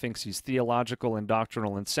Warren. He thinks he's theological and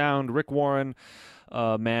doctrinal and sound. Rick Warren,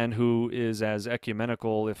 a man who is as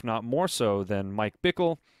ecumenical, if not more so, than Mike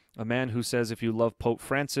Bickle. A man who says if you love Pope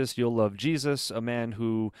Francis, you'll love Jesus. A man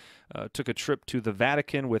who took a trip to the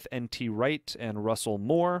Vatican with N.T. Wright and Russell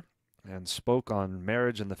Moore and spoke on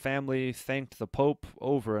marriage and the family, thanked the Pope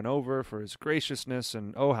over and over for his graciousness,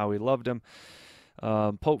 and oh, how he loved him.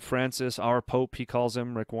 Pope Francis, our Pope, he calls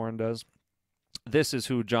him, Rick Warren does. This is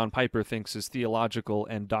who John Piper thinks is theological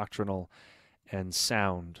and doctrinal and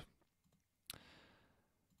sound.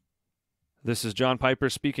 This is John Piper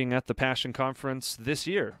speaking at the Passion Conference this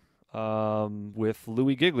year with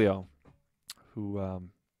Louis Giglio, who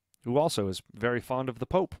also is very fond of the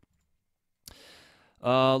Pope.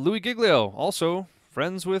 Louis Giglio, also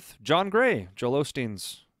friends with John Gray, Joel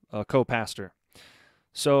Osteen's co-pastor.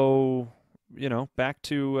 So, back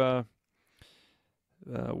to,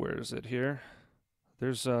 where is it here?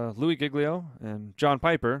 There's Louis Giglio and John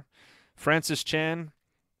Piper. Francis Chan,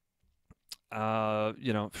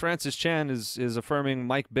 Francis Chan is affirming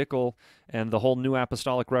Mike Bickle and the whole New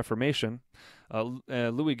Apostolic Reformation.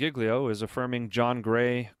 Louis Giglio is affirming John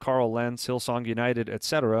Gray, Carl Lentz, Hillsong United,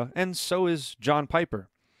 etc., and so is John Piper.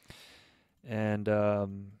 And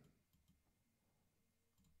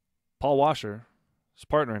Paul Washer is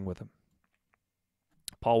partnering with him.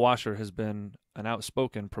 Paul Washer has been an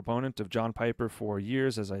outspoken proponent of John Piper for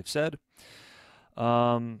years, as I've said.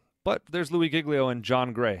 But there's Louis Giglio and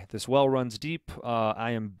John Gray. This well runs deep.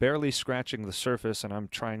 I am barely scratching the surface, and I'm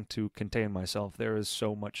trying to contain myself. There is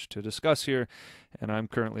so much to discuss here, and I'm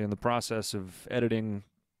currently in the process of editing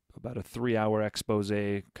about a 3-hour expose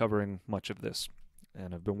covering much of this,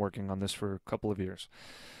 and I've been working on this for a couple of years.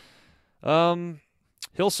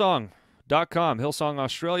 Hillsong.com, Hillsong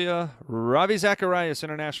Australia, Ravi Zacharias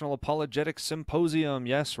International Apologetics Symposium.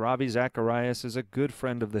 Yes, Ravi Zacharias is a good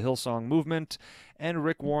friend of the Hillsong movement, and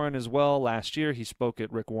Rick Warren as well. Last year, he spoke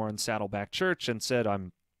at Rick Warren's Saddleback Church and said,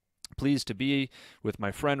 I'm pleased to be with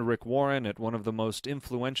my friend Rick Warren at one of the most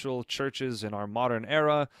influential churches in our modern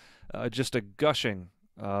era. Just a gushing,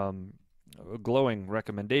 glowing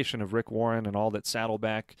recommendation of Rick Warren and all that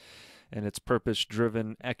Saddleback and its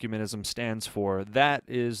purpose-driven ecumenism stands for. That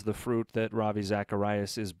is the fruit that Ravi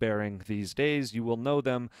Zacharias is bearing these days. You will know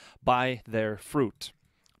them by their fruit,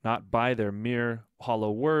 not by their mere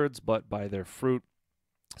hollow words, but by their fruit.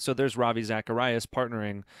 So there's Ravi Zacharias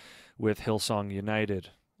partnering with Hillsong United,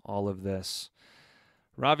 all of this.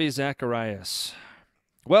 Ravi Zacharias.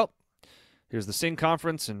 Well, here's the Sing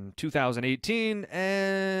Conference in 2018,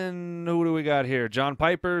 and who do we got here? John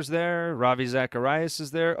Piper's there, Ravi Zacharias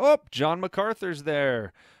is there, oh, John MacArthur's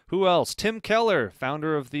there. Who else? Tim Keller,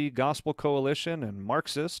 founder of the Gospel Coalition and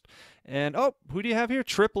Marxist. And, oh, who do you have here?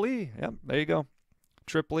 Trip Lee. Yep, there you go.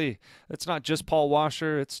 Trip Lee. It's not just Paul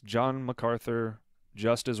Washer, it's John MacArthur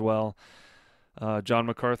just as well. John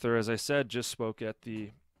MacArthur, as I said, just spoke at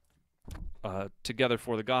the Together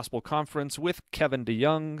for the Gospel Conference with Kevin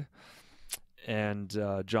DeYoung and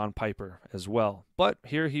John Piper as well. But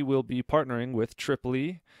here he will be partnering with Trip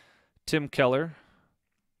Lee, Tim Keller,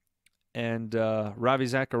 And Ravi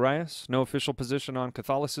Zacharias, no official position on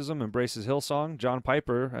Catholicism, embraces Hillsong. John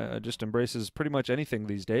Piper just embraces pretty much anything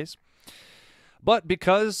these days. But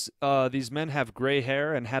because these men have gray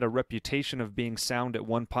hair and had a reputation of being sound at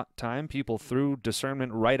one time, people threw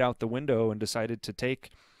discernment right out the window and decided to take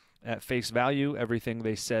at face value everything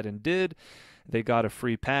they said and did. They got a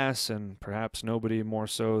free pass, and perhaps nobody more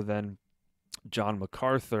so than John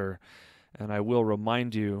MacArthur. And I will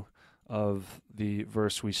remind you of the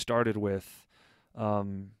verse we started with.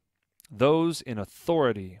 Those in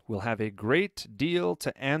authority will have a great deal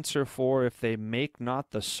to answer for if they make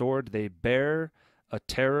not the sword they bear a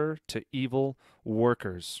terror to evil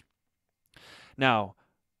workers. Now,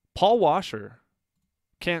 Paul Washer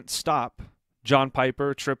can't stop John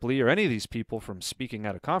Piper, Trip Lee, or any of these people from speaking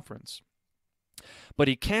at a conference. But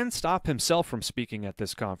he can stop himself from speaking at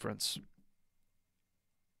this conference.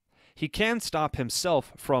 He can stop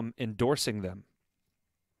himself from endorsing them.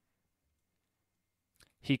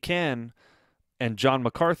 He can, and John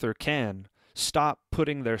MacArthur can, stop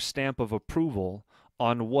putting their stamp of approval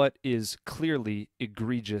on what is clearly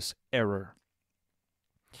egregious error.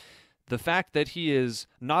 The fact that he is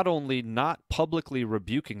not only not publicly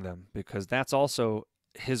rebuking them, because that's also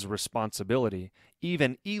his responsibility.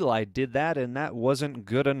 Even Eli did that, and that wasn't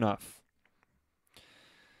good enough.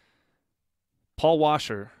 Paul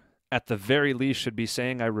Washer, at the very least, should be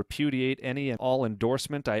saying, I repudiate any and all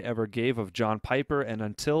endorsement I ever gave of John Piper, and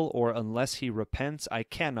until or unless he repents, I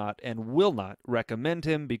cannot and will not recommend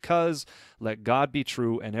him, because let God be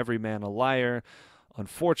true and every man a liar.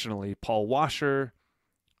 Unfortunately, Paul Washer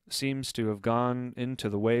seems to have gone into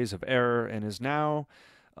the ways of error and is now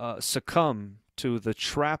succumb to the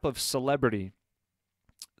trap of celebrity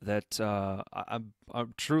that I'm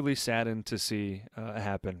truly saddened to see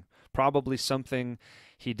happen. Probably something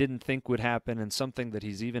he didn't think would happen, and something that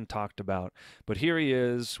he's even talked about. But here he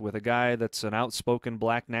is with a guy that's an outspoken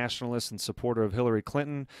black nationalist and supporter of Hillary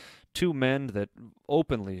Clinton, two men that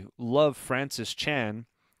openly love Francis Chan,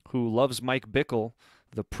 who loves Mike Bickle,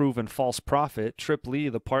 the proven false prophet, Trip Lee,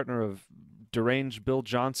 the partner of deranged Bill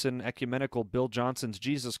Johnson, ecumenical Bill Johnson's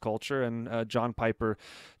Jesus Culture, and John Piper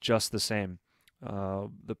just the same.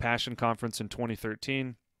 The Passion Conference in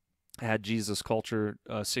 2013 had Jesus Culture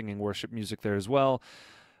singing worship music there as well.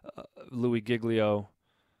 Louis Giglio,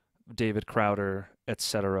 David Crowder,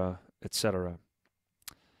 etc., etc.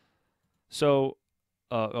 So,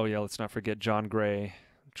 let's not forget John Gray,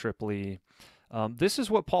 Trip Lee. This is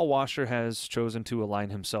what Paul Washer has chosen to align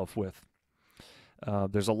himself with.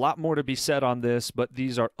 There's a lot more to be said on this, but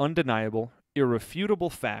these are undeniable, irrefutable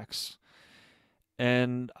facts.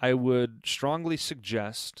 And I would strongly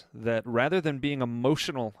suggest that rather than being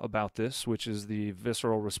emotional about this, which is the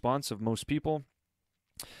visceral response of most people,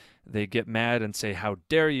 they get mad and say, how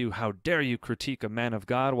dare you critique a man of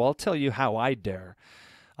God? Well, I'll tell you how I dare.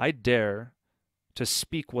 I dare to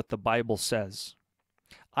speak what the Bible says.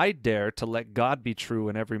 I dare to let God be true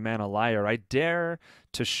and every man a liar. I dare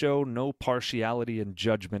to show no partiality in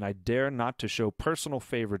judgment. I dare not to show personal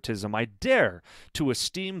favoritism. I dare to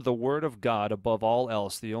esteem the Word of God above all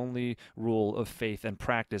else, the only rule of faith and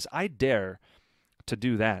practice. I dare to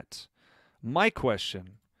do that. My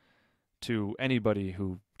question to anybody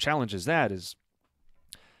who challenges that is,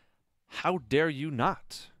 how dare you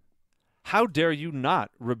not? How dare you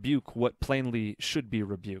not rebuke what plainly should be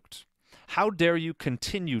rebuked? How dare you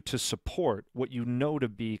continue to support what you know to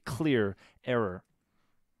be clear error?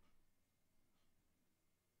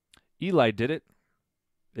 Eli did it.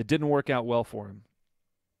 It didn't work out well for him.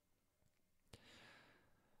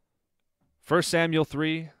 1 Samuel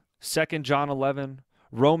 3, 2 John 11,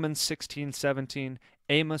 Romans 16:17,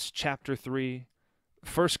 Amos chapter 3,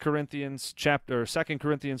 2 Corinthians chapter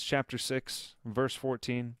 6, verse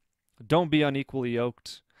 14. Don't be unequally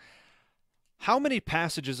yoked. How many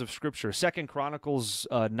passages of Scripture, 2 Chronicles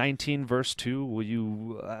 19, verse 2, will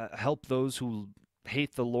you help those who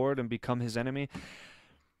hate the Lord and become his enemy?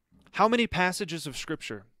 How many passages of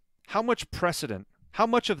Scripture, how much precedent, how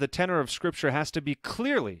much of the tenor of Scripture has to be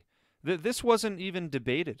clearly, this wasn't even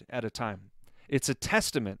debated at a time. It's a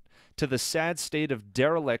testament to the sad state of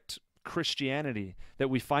derelict Christianity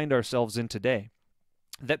that we find ourselves in today.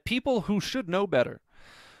 That people who should know better,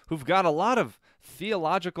 who've got a lot of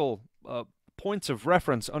theological points of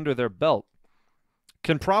reference under their belt,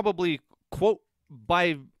 can probably quote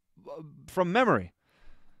from memory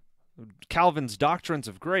Calvin's doctrines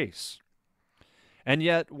of grace. And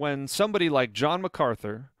yet when somebody like John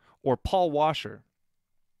MacArthur or Paul Washer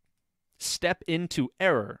step into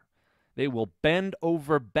error, they will bend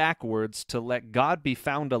over backwards to let God be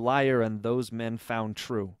found a liar and those men found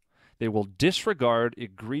true. They will disregard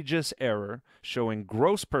egregious error, showing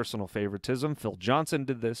gross personal favoritism. Phil Johnson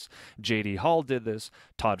did this. J.D. Hall did this.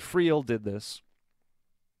 Todd Friel did this.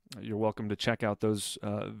 You're welcome to check out those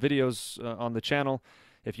videos on the channel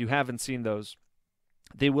if you haven't seen those.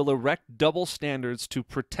 They will erect double standards to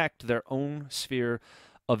protect their own sphere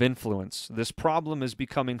of influence. This problem is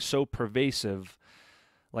becoming so pervasive,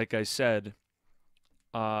 like I said,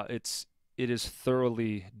 it is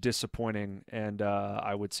thoroughly disappointing and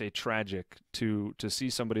I would say tragic to see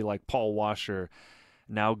somebody like Paul Washer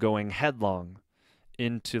now going headlong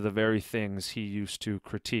into the very things he used to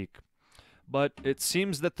critique. But it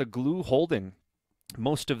seems that the glue holding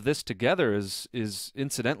most of this together is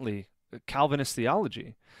incidentally Calvinist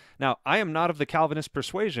theology. Now, I am not of the Calvinist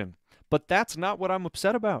persuasion, but that's not what I'm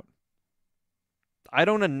upset about. I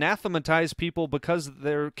don't anathematize people because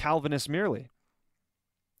they're Calvinists merely,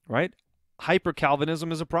 right?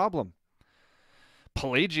 Hyper-Calvinism is a problem.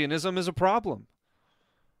 Pelagianism is a problem.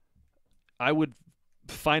 I would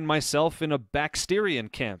find myself in a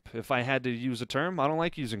Baxterian camp if I had to use a term. I don't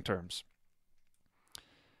like using terms.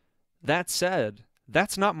 That said,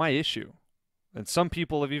 that's not my issue. And some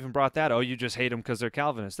people have even brought that, oh, you just hate them because they're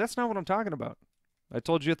Calvinists. That's not what I'm talking about. I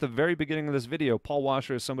told you at the very beginning of this video, Paul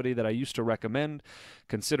Washer is somebody that I used to recommend,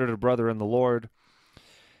 considered a brother in the Lord,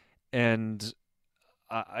 and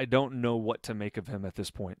I don't know what to make of him at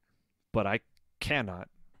this point, but I cannot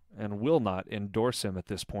and will not endorse him at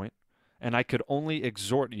this point, and I could only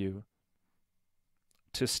exhort you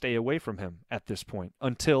to stay away from him at this point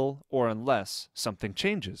until or unless something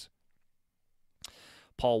changes.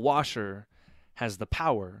 Paul Washer has the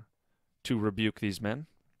power to rebuke these men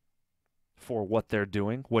for what they're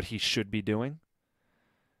doing, what he should be doing,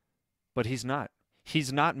 but he's not.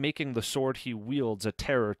 He's not making the sword he wields a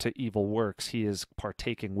terror to evil works. He is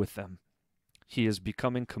partaking with them. He is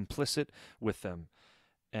becoming complicit with them.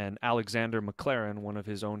 And Alexander McLaren, one of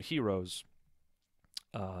his own heroes,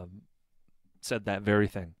 said that very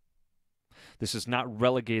thing. This is not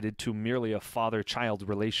relegated to merely a father-child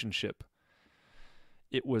relationship.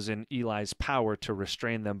 It was in Eli's power to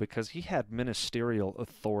restrain them because he had ministerial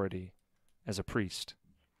authority as a priest.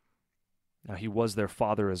 Now, he was their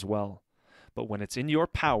father as well. But when it's in your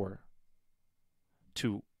power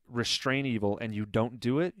to restrain evil and you don't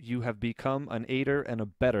do it, you have become an aider and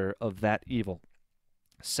abettor of that evil.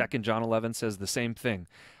 2 John 11 says the same thing,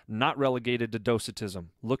 not relegated to docetism.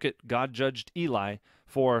 Look at God judged Eli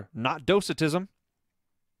for not docetism,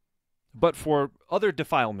 but for other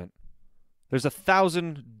defilement. There's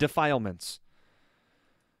 1,000 defilements.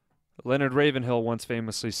 Leonard Ravenhill once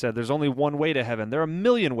famously said, there's only one way to heaven. There are a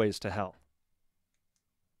million ways to hell.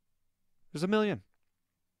 There's a million.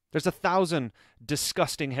 There's 1,000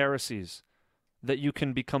 disgusting heresies that you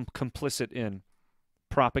can become complicit in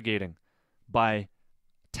propagating by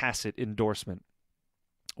tacit endorsement,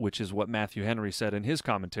 which is what Matthew Henry said in his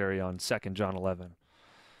commentary on 2 John 11.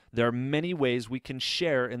 There are many ways we can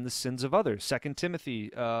share in the sins of others. 2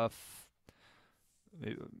 Timothy, 1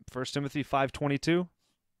 Timothy 5:22,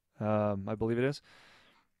 I believe it is,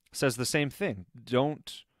 says the same thing.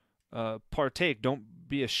 Don't partake, don't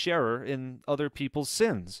be a sharer in other people's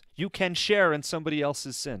sins. You can share in somebody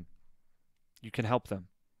else's sin. You can help them.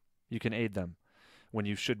 You can aid them when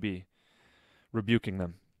you should be rebuking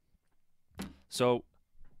them. So,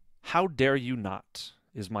 how dare you not,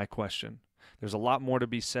 is my question. There's a lot more to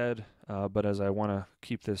be said, but as I want to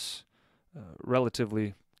keep this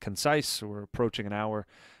relatively concise, we're approaching an hour,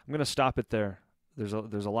 I'm going to stop it there. There's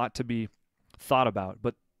a lot to be thought about,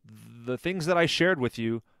 but the things that I shared with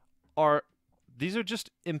you these are just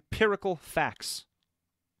empirical facts.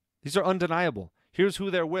 These are undeniable. Here's who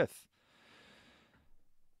they're with.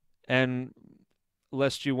 And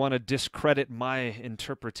lest you want to discredit my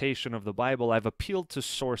interpretation of the Bible, I've appealed to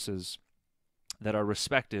sources that are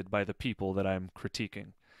respected by the people that I'm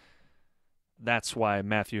critiquing. That's why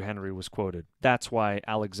Matthew Henry was quoted. That's why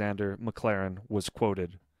Alexander McLaren was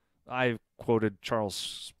quoted. I quoted Charles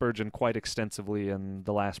Spurgeon quite extensively in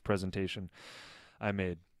the last presentation I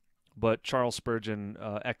made. But Charles Spurgeon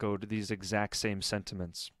echoed these exact same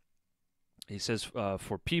sentiments. He says,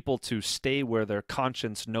 for people to stay where their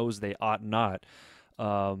conscience knows they ought not,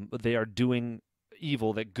 they are doing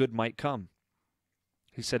evil that good might come.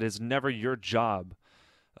 He said, it's never your job.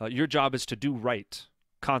 Your job is to do right.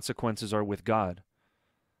 Consequences are with God.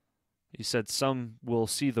 He said, some will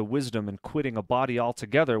see the wisdom in quitting a body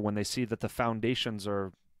altogether when they see that the foundations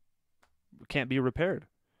can't be repaired.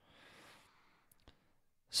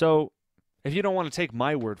 So, if you don't want to take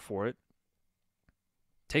my word for it,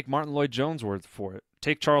 take Martin Lloyd-Jones' word for it.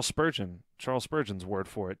 Take Charles Spurgeon. Charles Spurgeon's word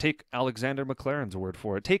for it. Take Alexander Maclaren's word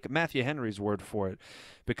for it. Take Matthew Henry's word for it.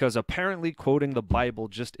 Because apparently quoting the Bible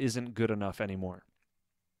just isn't good enough anymore.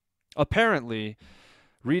 Apparently,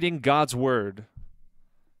 reading God's word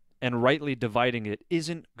and rightly dividing it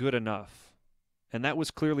isn't good enough. And that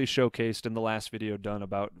was clearly showcased in the last video done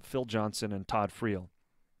about Phil Johnson and Todd Friel.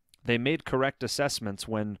 They made correct assessments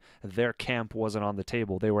when their camp wasn't on the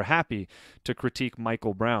table. They were happy to critique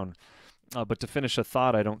Michael Brown. But to finish a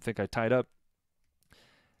thought I don't think I tied up,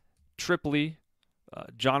 Tripoli,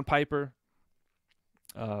 John Piper,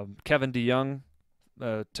 Kevin DeYoung,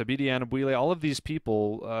 Thabiti Anyabwile, all of these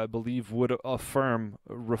people, I believe, would affirm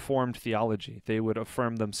Reformed theology. They would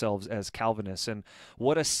affirm themselves as Calvinists. And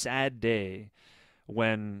what a sad day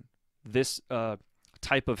when this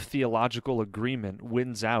type of theological agreement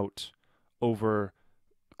wins out over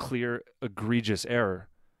clear, egregious error.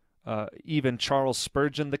 Even Charles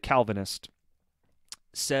Spurgeon, the Calvinist,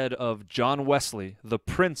 said of John Wesley, the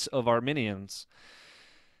Prince of Arminians,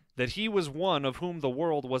 that he was one of whom the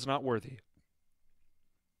world was not worthy.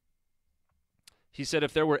 He said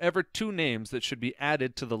if there were ever two names that should be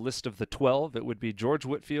added to the list of the 12, it would be George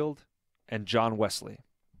Whitefield and John Wesley.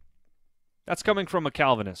 That's coming from a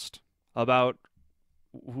Calvinist about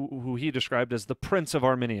who he described as the Prince of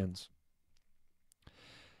Arminians.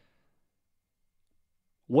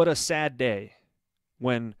 What a sad day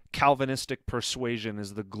when Calvinistic persuasion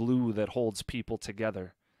is the glue that holds people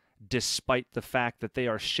together, despite the fact that they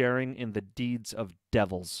are sharing in the deeds of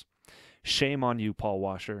devils. Shame on you, Paul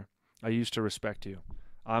Washer. I used to respect you.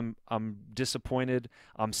 I'm disappointed.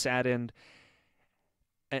 I'm saddened.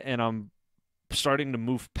 And I'm starting to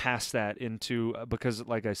move past that into, because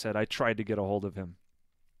like I said, I tried to get a hold of him.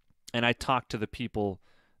 And I talked to the people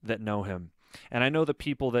that know him. And I know the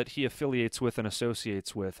people that he affiliates with and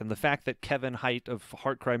associates with. And the fact that Kevin Hite of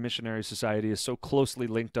Heart Cry Missionary Society is so closely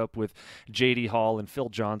linked up with J.D. Hall and Phil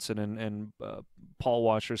Johnson and Paul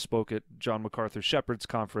Washer spoke at John MacArthur Shepherd's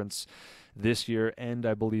Conference this year and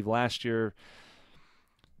I believe last year.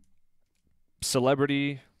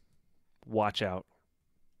 Celebrity, watch out.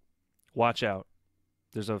 Watch out.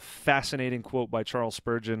 There's a fascinating quote by Charles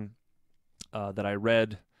Spurgeon that I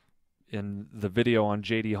read in the video on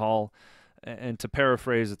J.D. Hall. And to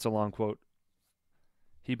paraphrase, it's a long quote.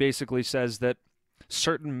 He basically says that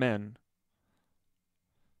certain men,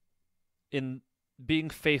 in being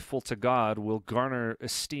faithful to God, will garner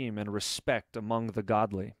esteem and respect among the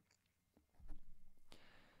godly.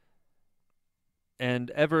 And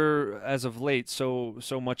ever as of late, so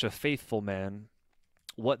much a faithful man,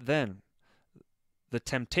 what then? The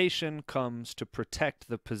temptation comes to protect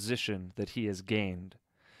the position that he has gained.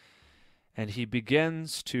 And he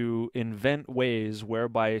begins to invent ways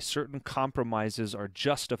whereby certain compromises are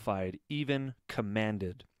justified, even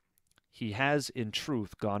commanded. He has, in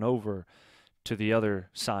truth, gone over to the other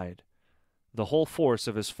side. The whole force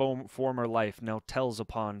of his former life now tells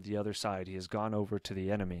upon the other side. He has gone over to the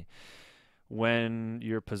enemy. When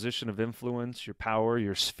your position of influence, your power,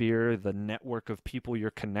 your sphere, the network of people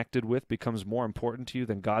you're connected with becomes more important to you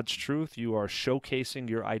than God's truth, you are showcasing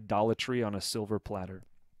your idolatry on a silver platter.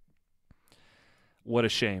 What a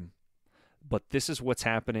shame. But this is what's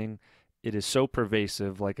happening. It is so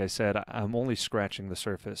pervasive. Like I said, I'm only scratching the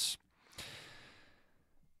surface.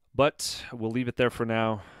 But we'll leave it there for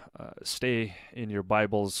now. Stay in your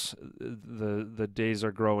Bibles. The days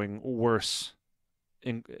are growing worse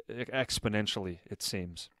exponentially, it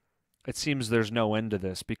seems. It seems there's no end to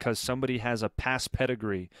this because somebody has a past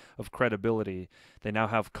pedigree of credibility. They now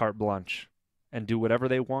have carte blanche and do whatever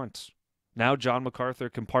they want. Now John MacArthur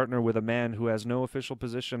can partner with a man who has no official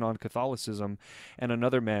position on Catholicism and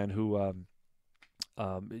another man who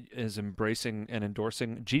is embracing and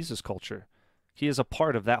endorsing Jesus culture. He is a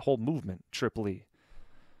part of that whole movement, Tripoli.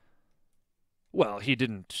 Well, he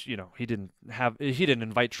didn't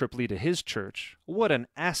invite Tripoli to his church. What an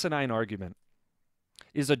asinine argument.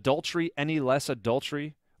 Is adultery any less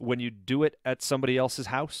adultery when you do it at somebody else's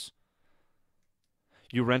house?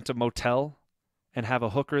 You rent a motel and have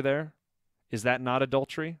a hooker there? Is that not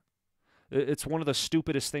adultery? It's one of the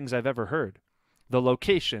stupidest things I've ever heard. The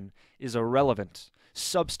location is irrelevant.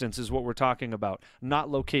 Substance is what we're talking about, not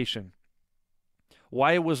location.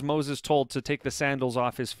 Why was Moses told to take the sandals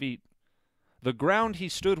off his feet? The ground he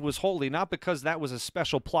stood was holy, not because that was a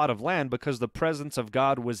special plot of land, because the presence of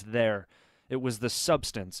God was there. It was the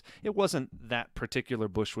substance. It wasn't that particular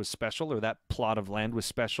bush was special or that plot of land was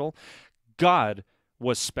special. God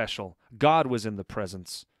was special. God was in the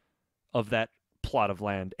presence of that plot of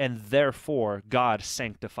land, and therefore God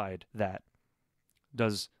sanctified that.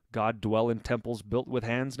 Does God dwell in temples built with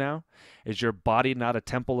hands now? Is your body not a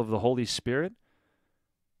temple of the Holy Spirit?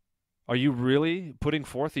 Are you really putting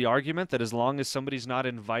forth the argument that as long as somebody's not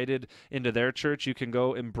invited into their church, you can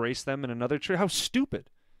go embrace them in another church? How stupid.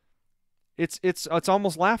 It's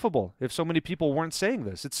almost laughable if so many people weren't saying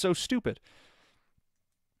this. It's so stupid.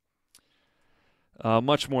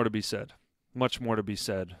 Much more to be said. Much more to be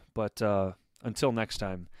said. But until next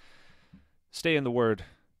time, stay in the Word,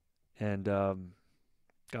 and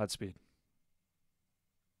Godspeed.